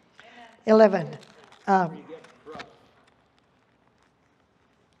 11. Where you get corrupt.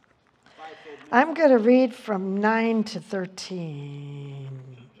 I'm going to read from 9 to 13.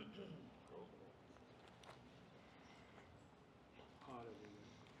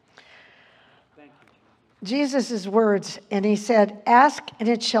 Thank you, Jesus. Jesus' words, and he said, ask and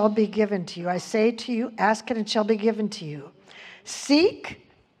it shall be given to you. I say to you, ask and it shall be given to you. Seek.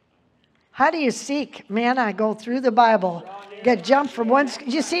 How do you seek? Man, I go through the Bible, get jumped from one.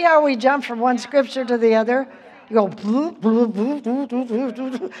 You see how we jump from one scripture to the other? You go, bloop, bloop, bloop, bloop, bloop, bloop,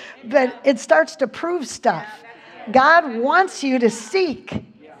 bloop. But it starts to prove stuff. God wants you to seek,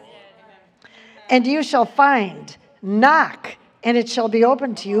 and you shall find. Knock, and it shall be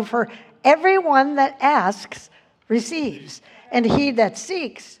opened to you. For everyone that asks receives, and he that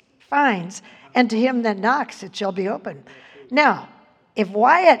seeks finds, and to him that knocks it shall be opened. Now, if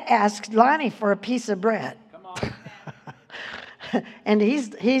Wyatt asked Lonnie for a piece of bread, and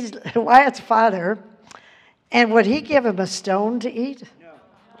he's Wyatt's father, and would he give him a stone to eat? No.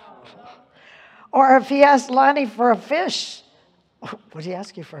 Or if he asked Lonnie for a fish, would he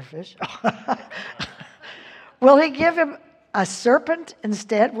ask you for a fish? Will he give him a serpent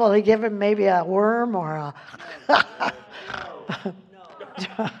instead? Will he give him maybe a worm or a...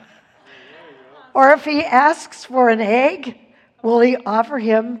 Or if he asks for an egg, will he offer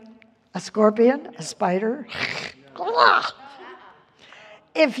him a scorpion, a spider?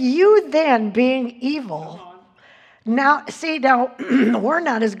 If you then, being evil, now, we're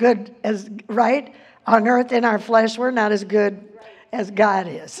not as good as, right? On earth, in our flesh, we're not as good as God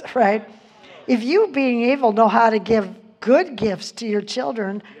is, right? If you, being evil, know how to give good gifts to your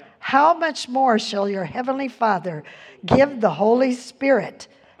children, how much more shall your heavenly Father give the Holy Spirit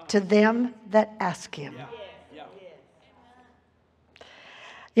to them that ask him?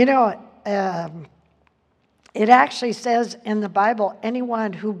 You know, it actually says in the Bible,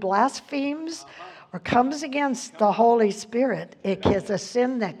 anyone who blasphemes or comes against the Holy Spirit, it is a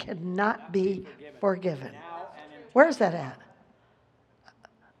sin that cannot be forgiven. Where's that at?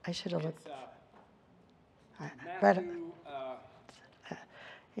 I should have looked. Right.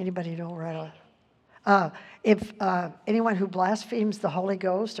 Anybody know right? If anyone who blasphemes the Holy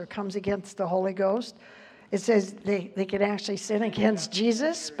Ghost or comes against the Holy Ghost, it says they can actually sin against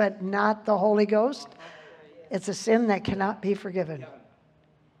Jesus, but not the Holy Ghost. It's a sin that cannot be forgiven.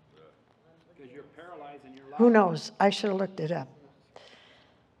 Because you're paralyzed and you're Who knows? I should have looked it up.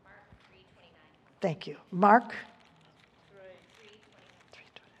 Thank you. Mark.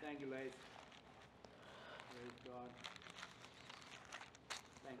 Thank you, ladies. Praise God.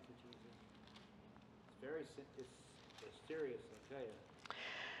 Thank you, Jesus. It's serious, I tell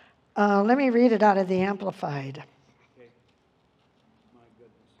you. Let me read it out of the Amplified. Okay. My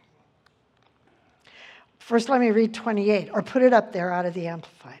goodness. First, let me read 28, or put it up there out of the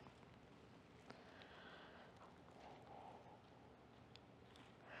Amplified.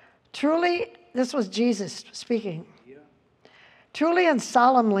 Truly, this was Jesus speaking. Yeah. Truly and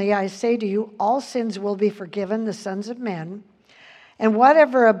solemnly I say to you, all sins will be forgiven the sons of men, and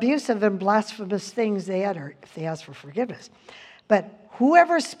whatever abusive and blasphemous things they utter, if they ask for forgiveness. But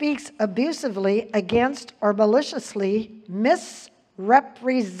whoever speaks abusively against or maliciously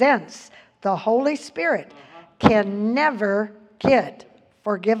misrepresents the Holy Spirit can never get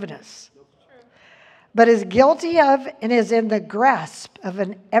forgiveness, but is guilty of and is in the grasp of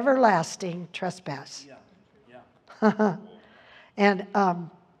an everlasting trespass. Yeah. And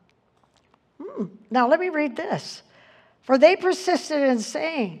now let me read this. For they persisted in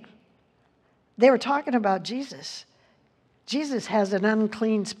saying, they were talking about Jesus. Jesus has an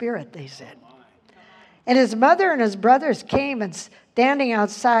unclean spirit, they said. And his mother and his brothers came, and standing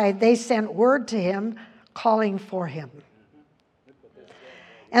outside, they sent word to him, calling for him.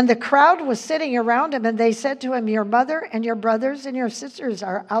 And the crowd was sitting around him, and they said to him, your mother and your brothers and your sisters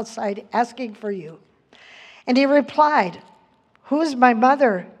are outside asking for you. And he replied, who's my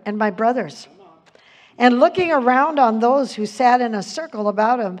mother and my brothers? And looking around on those who sat in a circle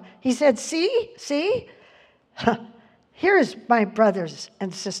about him, he said, see, here's my brothers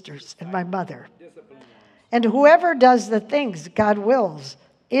and sisters and my mother. And whoever does the things God wills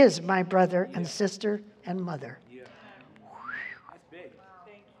is my brother and sister and mother.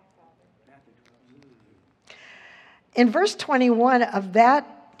 In verse 21 of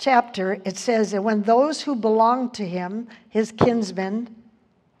that chapter, it says that when those who belonged to him, his kinsmen,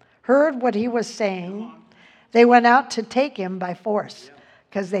 heard what he was saying, they went out to take him by force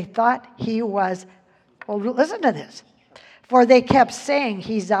because they thought he was, well, listen to this. For they kept saying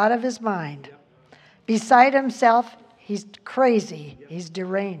he's out of his mind. Beside himself, he's crazy, he's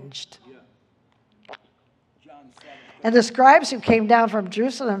deranged. And the scribes who came down from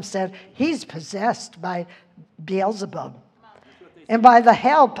Jerusalem said, he's possessed by Beelzebub. And by the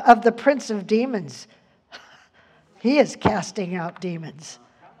help of the prince of demons, he is casting out demons.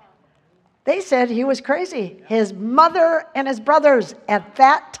 They said he was crazy. His mother and his brothers at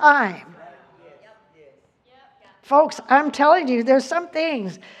that time. Folks, I'm telling you, there's some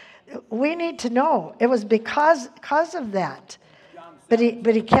things we need to know. It was because of that. But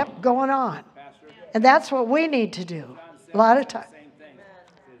he kept going on. And that's what we need to do. A lot of times.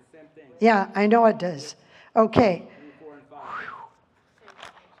 Yeah, I know it does. Okay.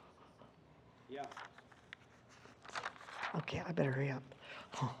 Okay, I better hurry up.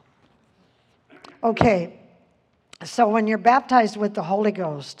 Okay, so when you're baptized with the Holy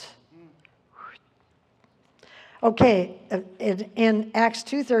Ghost, okay, in Acts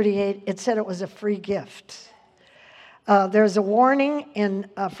 2:38, it said it was a free gift. There's a warning in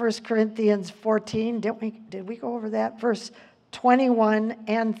 1 Corinthians 14. Did we go over that? Verse 21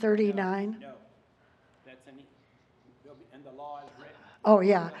 and 39. No, that's in the law is written. Oh,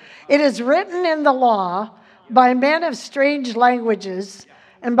 yeah. It is written in the law, by men of strange languages,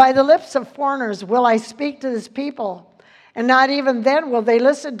 and by the lips of foreigners will I speak to this people, and not even then will they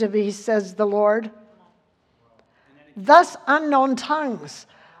listen to me, says the Lord. Thus unknown tongues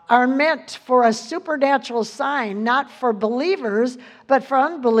are meant for a supernatural sign, not for believers, but for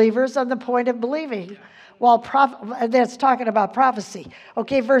unbelievers on the point of believing. While that's talking about prophecy.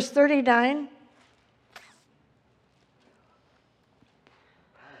 Okay, verse 39.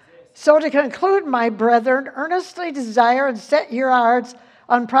 So to conclude, my brethren, earnestly desire and set your hearts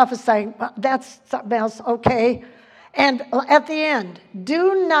on prophesying. That's something else, okay. And at the end,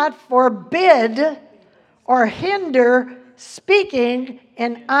 do not forbid or hinder speaking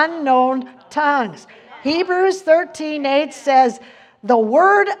in unknown tongues. Hebrews 13:8 says, the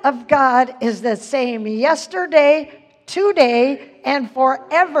word of God is the same yesterday, today, and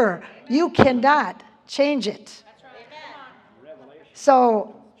forever. You cannot change it.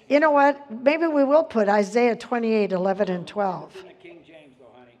 So, you know what? Maybe we will put Isaiah 28:11 and 12. It's in the King James, though,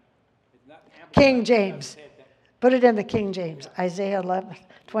 honey. It's not King James. Put it in the King James. Isaiah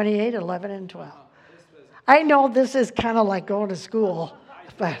 28:11 and 12. I know this is kind of like going to school,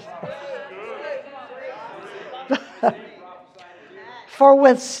 but for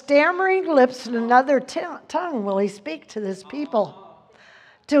with stammering lips and another tongue will he speak to this people,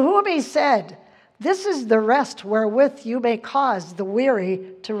 to whom he said, this is the rest wherewith you may cause the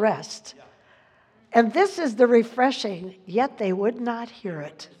weary to rest. And this is the refreshing, yet they would not hear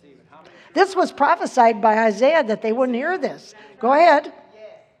it. This was prophesied by Isaiah that they wouldn't hear this. Go ahead.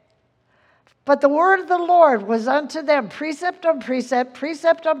 But the word of the Lord was unto them precept on precept,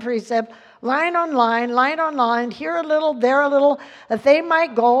 precept on precept, line on line, here a little, there a little, that they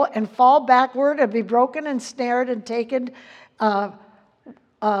might go and fall backward and be broken and snared and taken.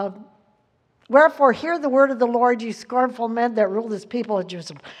 Wherefore, hear the word of the Lord, you scornful men that rule this people of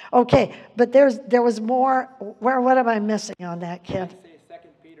Jerusalem. Okay, but there was more. What am I missing on that, Ken? 2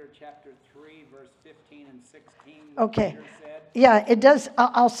 Peter chapter 3, verse 15 and 16. Okay. Peter said, Yeah, it does.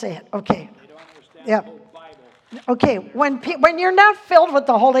 I'll say it. Okay. they don't understand Yeah. the whole Bible. Okay, when you're not filled with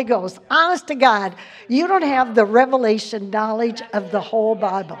the Holy Ghost, honest to God, you don't have the revelation knowledge of the whole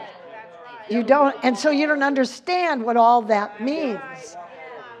Bible. You don't, and so you don't understand what all that means.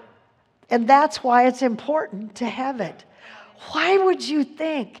 And that's why it's important to have it. Why would you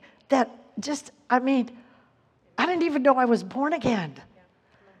think that I didn't even know I was born again.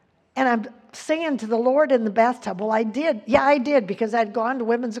 And I'm singing to the Lord in the bathtub. Well, I did. Yeah, I did, because I'd gone to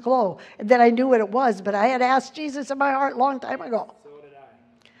Women's Glow. And then I knew what it was, but I had asked Jesus in my heart a long time ago. So did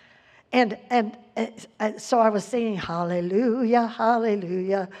I. And so I was singing, hallelujah,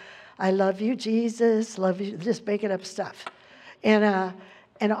 hallelujah. I love you, Jesus, love you, just making up stuff. And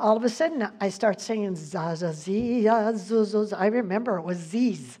And all of a sudden, I start singing Zazazia, Zuzuz. I remember it was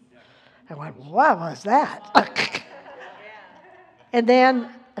Z's. I went, what was that? And then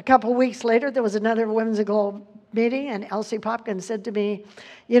a couple weeks later, there was another Women's Globe meeting, and Elsie Popkins said to me,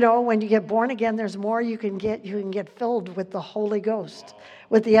 when you get born again, there's more you can get. You can get filled with the Holy Ghost,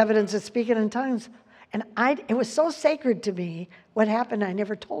 with the evidence of speaking in tongues. And it was so sacred to me. What happened, I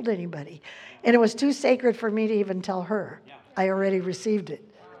never told anybody. And it was too sacred for me to even tell her. I already received it.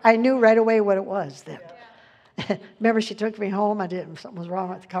 I knew right away what it was then. Remember, she took me home. Something was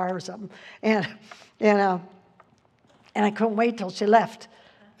wrong with the car or something. And I couldn't wait till she left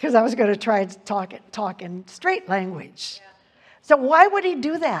because I was going to try to talk in straight language. So why would he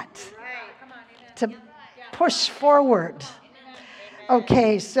do that? To push forward.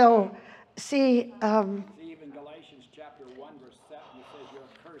 Okay, so see. Even Galatians chapter 1, verse 7, it says you're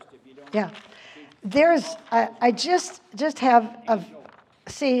cursed if you don't. Yeah. There's. I just have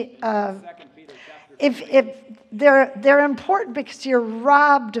if they're important because you're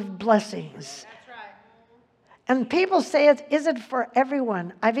robbed of blessings. And people say it isn't for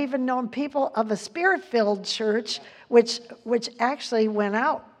everyone. I've even known people of a spirit-filled church which actually went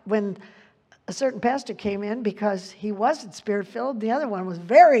out when a certain pastor came in because he wasn't spirit-filled. The other one was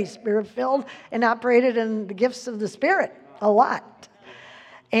very spirit-filled and operated in the gifts of the Spirit a lot.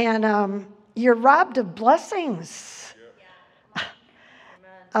 And you're robbed of blessings.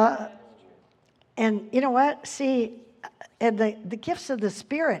 And you know what? See, and the gifts of the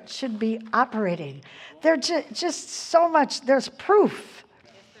Spirit should be operating. They're just so much. There's proof.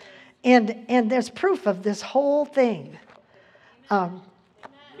 And there's proof of this whole thing. And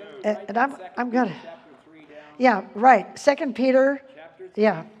I'm gonna. Yeah, right. 2 Peter. Chapter 3,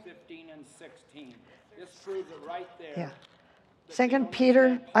 Yeah. 15 and 16. This proves it right there. Yeah. 2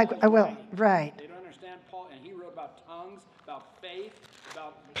 Peter. I will. Right. They don't understand Paul, and he wrote about tongues, about faith,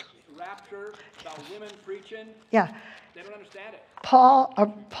 about rapture, about women preaching. Yeah. They don't understand it.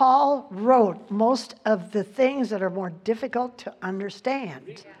 Paul wrote most of the things that are more difficult to understand.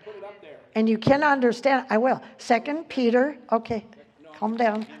 Put it up there. And you can understand. I will. 2 Peter. Okay. Calm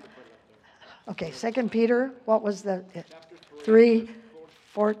down. Okay. 2 Peter. What was the 3,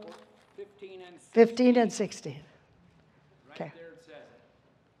 4, 15 and 16. Okay. Right there it says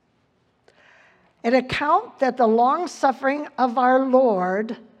it. An account that the long suffering of our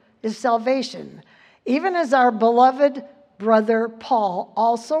Lord is salvation, even as our beloved brother Paul,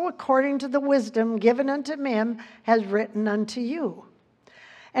 also according to the wisdom given unto him, has written unto you.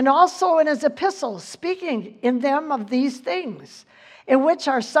 And also in his epistles, speaking in them of these things, in which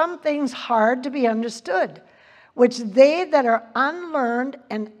are some things hard to be understood, which they that are unlearned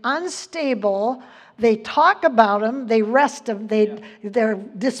and unstable, they talk about them, they wrest them, they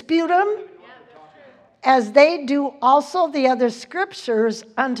dispute them, as they do also the other scriptures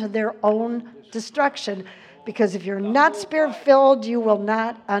unto their own destruction. Because if you're not spirit-filled, you will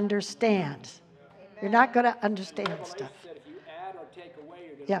not understand. You're not going to understand stuff. If you add or take away,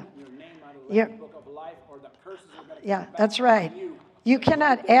 you're going to Yeah. your name out of the book of life, or the curses are going to Yeah, come back that's on right. you. You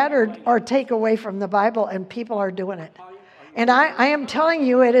cannot add or take away from the Bible, and people are doing it. And I am telling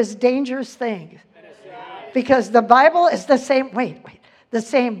you, it is a dangerous thing. Because the Bible is the same, the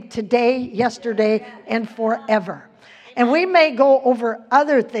same today, yesterday, and forever. And we may go over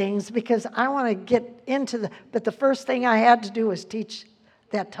other things because I want to get into but the first thing I had to do was teach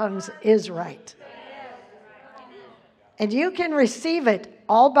that tongues is right. And you can receive it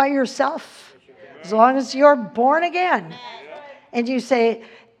all by yourself as long as you're born again. And you say,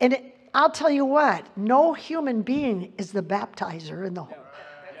 I'll tell you what, no human being is the baptizer in the whole.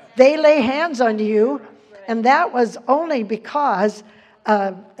 They lay hands on you, and that was only because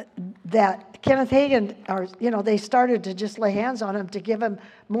that Kenneth Hagin, they started to just lay hands on him to give him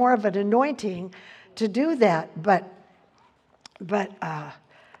more of an anointing to do that. But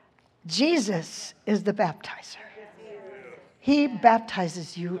Jesus is the baptizer. He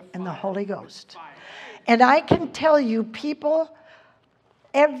baptizes you in the Holy Ghost. And I can tell you, people,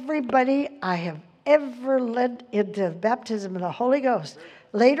 everybody I have ever led into baptism in the Holy Ghost,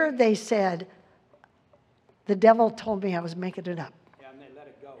 later they said, the devil told me I was making it up. Yeah, and they let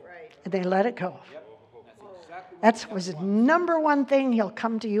it go. Right. And they let it go. Yep. That's exactly what That was the number one thing. He'll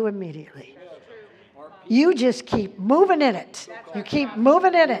come to you immediately. You just keep moving in it. You keep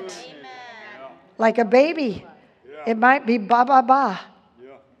moving in it. Like a baby. It might be ba, ba, ba.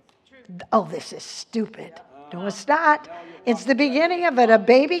 Oh, this is stupid. No, it's not. It's the beginning of it. A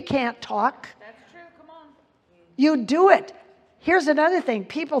baby can't talk. That's true. Come on. You do it. Here's another thing.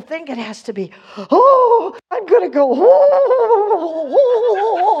 People think it has to be, oh, I'm going to go, oh.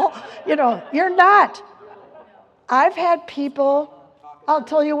 You're not. I've had people I'll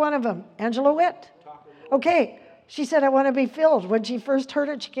tell you one of them, Angela Witt. Okay, she said, I want to be filled. When she first heard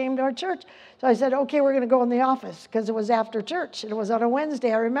it, she came to our church. So I said, okay, we're going to go in the office because it was after church. And it was on a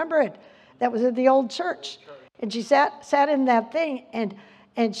Wednesday. I remember it. That was at the old church. And she sat in that thing, and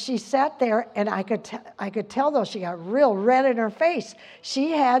she sat there, and I could tell, though, she got real red in her face.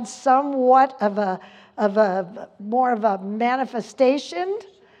 She had somewhat of a more of a manifestation.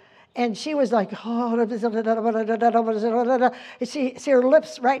 And she was like, oh, see her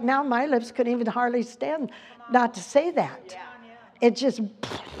lips right now, my lips couldn't even hardly stand not to say that. It just,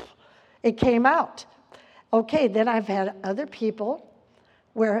 it came out. Okay, then I've had other people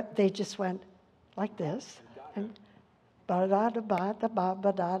where they just went like this, and and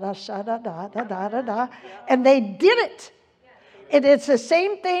they did it. And it's the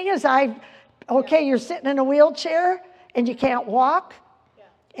same thing as okay, you're sitting in a wheelchair and you can't walk.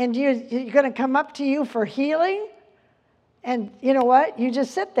 And you're going to come up to you for healing. And you know what? You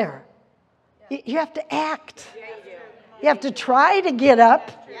just sit there. You have to act. You have to try to get up.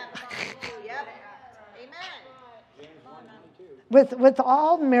 With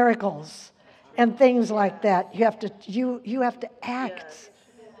all miracles and things like that, you have to act.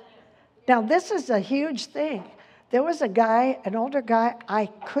 Now, this is a huge thing. There was a guy, an older guy,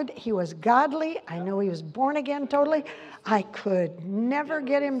 he was godly. I know he was born again totally. I could never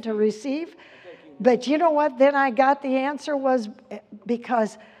get him to receive. But you know what? Then I got the answer was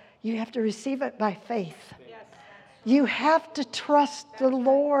because you have to receive it by faith. You have to trust the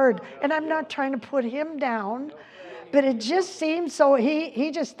Lord. And I'm not trying to put him down, but it just seems so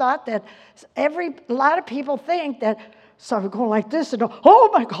he just thought that a lot of people think that, so I'm going like this and oh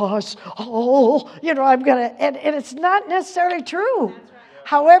my gosh, I'm going to, and it's not necessarily true. Right.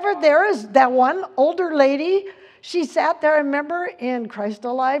 However, there is that one older lady, she sat there, I remember, in Christ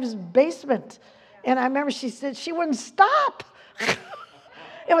Alive's basement. And I remember she said she wouldn't stop.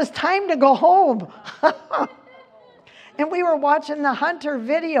 It was time to go home. And we were watching the Hunter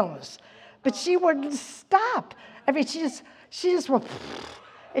videos, but she wouldn't stop. I mean, she just went,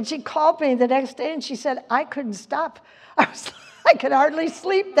 and she called me the next day and she said, I couldn't stop. I could hardly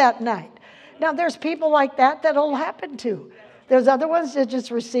sleep that night. Now, there's people like that that'll happen to. There's other ones that just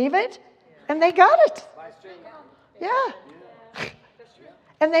receive it, and they got it. Yeah.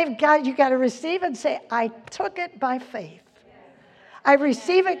 And you got to receive it and say, I took it by faith. I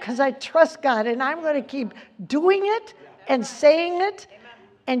receive it because I trust God, and I'm going to keep doing it and saying it.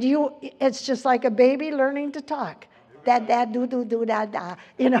 And it's just like a baby learning to talk. Dad, dad, do, do, do, da, da,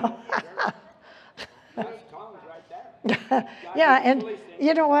 Yeah, and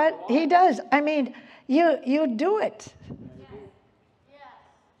you know what? He does. I mean, you do it.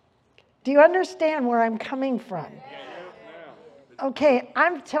 Do you understand where I'm coming from? Okay,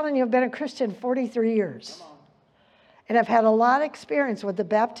 I'm telling you, I've been a Christian 43 years. And I've had a lot of experience with the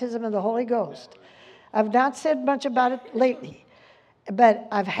baptism of the Holy Ghost. I've not said much about it lately. But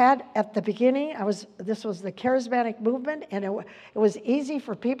I've had, at the beginning, this was the charismatic movement, and it was easy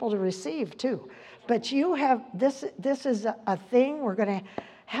for people to receive, too. But you have, this is a thing we're going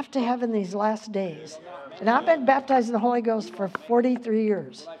to have in these last days. And I've been baptized in the Holy Ghost for 43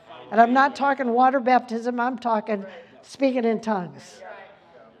 years. And I'm not talking water baptism, I'm talking speaking in tongues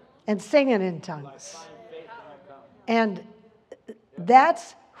and singing in tongues. And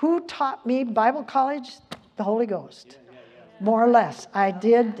that's who taught me Bible college, the Holy Ghost. More or less. I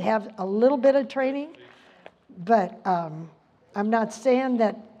did have a little bit of training, but I'm not saying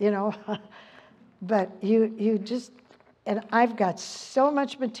that, but you just, and I've got so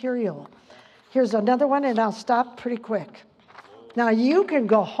much material. Here's another one, and I'll stop pretty quick. Now, you can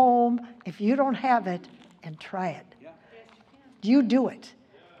go home if you don't have it and try it. You do it.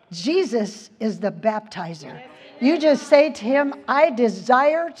 Jesus is the baptizer. You just say to him, I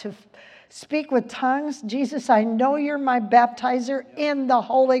desire to speak with tongues. Jesus, I know you're my baptizer in the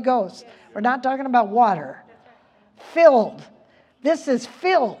Holy Ghost. We're not talking about water. Filled. This is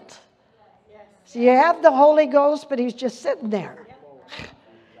filled. So you have the Holy Ghost, but he's just sitting there.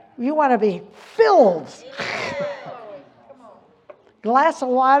 You want to be filled. Glass of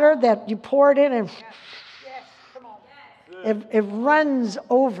water that you pour it in and it runs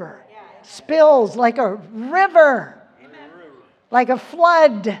over. Spills like a river. Like a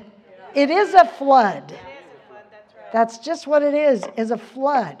flood. It is a flood. That's just what it is a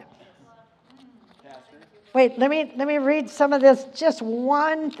flood. Wait, let me read some of this. Just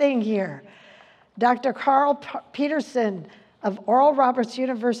one thing here. Dr. Carl Peterson of Oral Roberts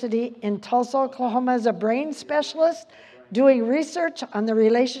University in Tulsa, Oklahoma is a brain specialist doing research on the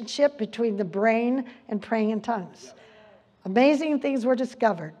relationship between the brain and praying in tongues. Amazing things were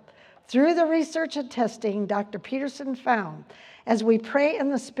discovered. Through the research and testing, Dr. Peterson found, as we pray in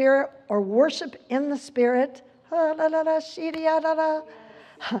the Spirit or worship in the Spirit,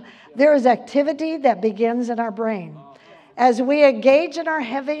 there is activity that begins in our brain. As we engage in our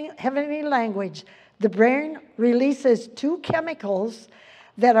heavenly language, the brain releases two chemicals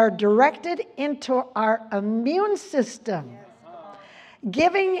that are directed into our immune system,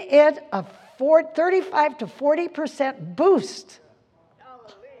 giving it a 35 to 40% boost.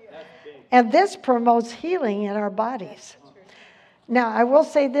 And this promotes healing in our bodies. Now, I will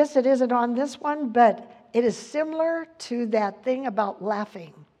say this, it isn't on this one, but it is similar to that thing about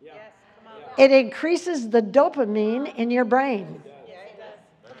laughing. It increases the dopamine in your brain.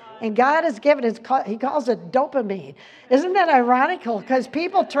 And God has given it, he calls it dopamine. Isn't that ironical? Because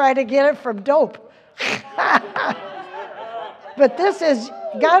people try to get it from dope. But this is,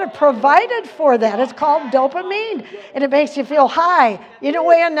 God provided for that. It's called dopamine. And it makes you feel high. You know,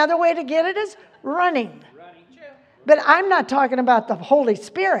 another way to get it is running. But I'm not talking about the Holy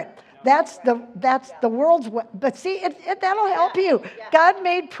Spirit. That's the world's way. But see, that'll help you. God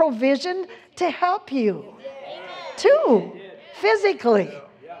made provision to help you, too, physically.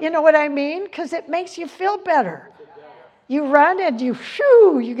 You know what I mean? Because it makes you feel better. You run and you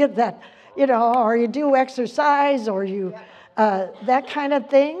get that, or you do exercise or you, that kind of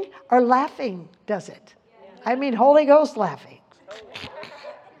thing, or laughing does it. I mean, Holy Ghost laughing.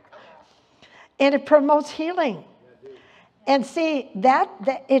 And it promotes healing. And see,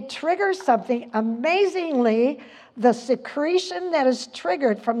 that it triggers something. Amazingly, the secretion that is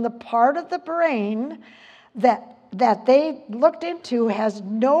triggered from the part of the brain that they looked into has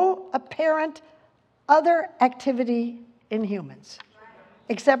no apparent other activity in humans,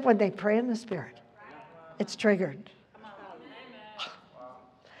 except when they pray in the Spirit. It's triggered.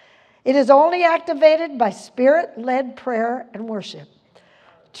 It is only activated by Spirit-led prayer and worship.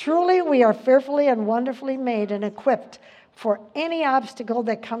 Truly, we are fearfully and wonderfully made and equipped for any obstacle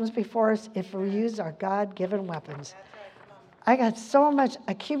that comes before us if we use our God-given weapons. I got so much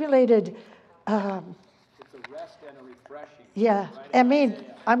accumulated. It's a rest and a refreshing. Yeah, I mean,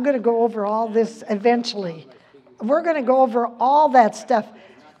 I'm going to go over all this eventually. We're going to go over all that stuff.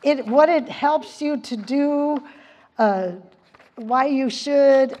 What it helps you to do, why you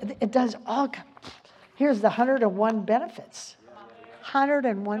should. It does all. Here's the 101 benefits.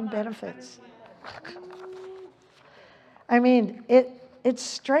 101 benefits. I mean, it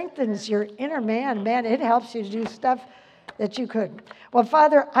strengthens your inner man. Man, it helps you to do stuff that you couldn't. Well,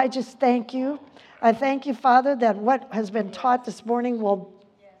 Father, I just thank you. I thank you, Father, that what has been taught this morning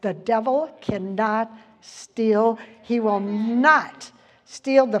the devil cannot steal. He will not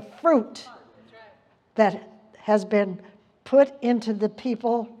steal the fruit that has been put into the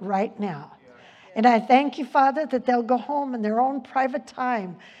people right now. And I thank you, Father, that they'll go home in their own private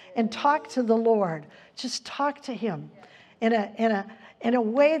time and talk to the Lord. Just talk to him in a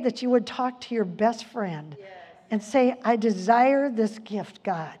way that you would talk to your best friend and say, I desire this gift,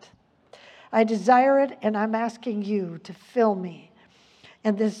 God. I desire it, and I'm asking you to fill me.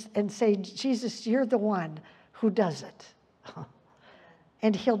 And say, Jesus, you're the one who does it.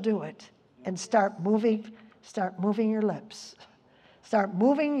 And he'll do it. And start moving your lips. Start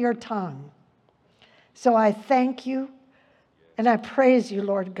moving your tongue. So I thank you, and I praise you,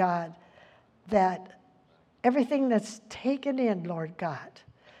 Lord God, that everything that's taken in, Lord God,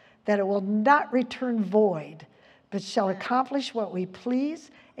 that it will not return void, but shall accomplish what we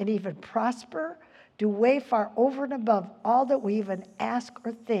please and even prosper, do way far over and above all that we even ask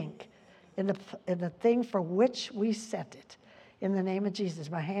or think in the thing for which we sent it. In the name of Jesus,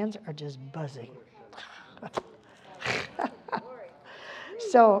 my hands are just buzzing.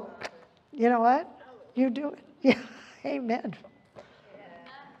 So, you know what? You do it. Yeah. Amen.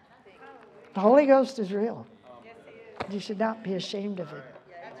 The Holy Ghost is real. You should not be ashamed of it.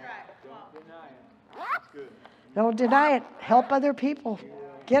 Don't deny it. Help other people.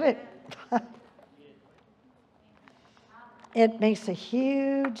 Get it. It makes a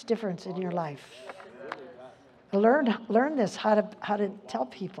huge difference in your life. Learn this, how to tell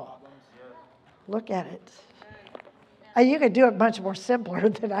people. Look at it. You could do it much more simpler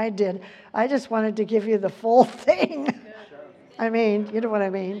than I did. I just wanted to give you the full thing. I mean, you know what I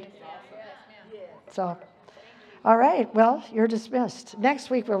mean? So, all right, well, you're dismissed. Next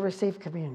week we'll receive communion.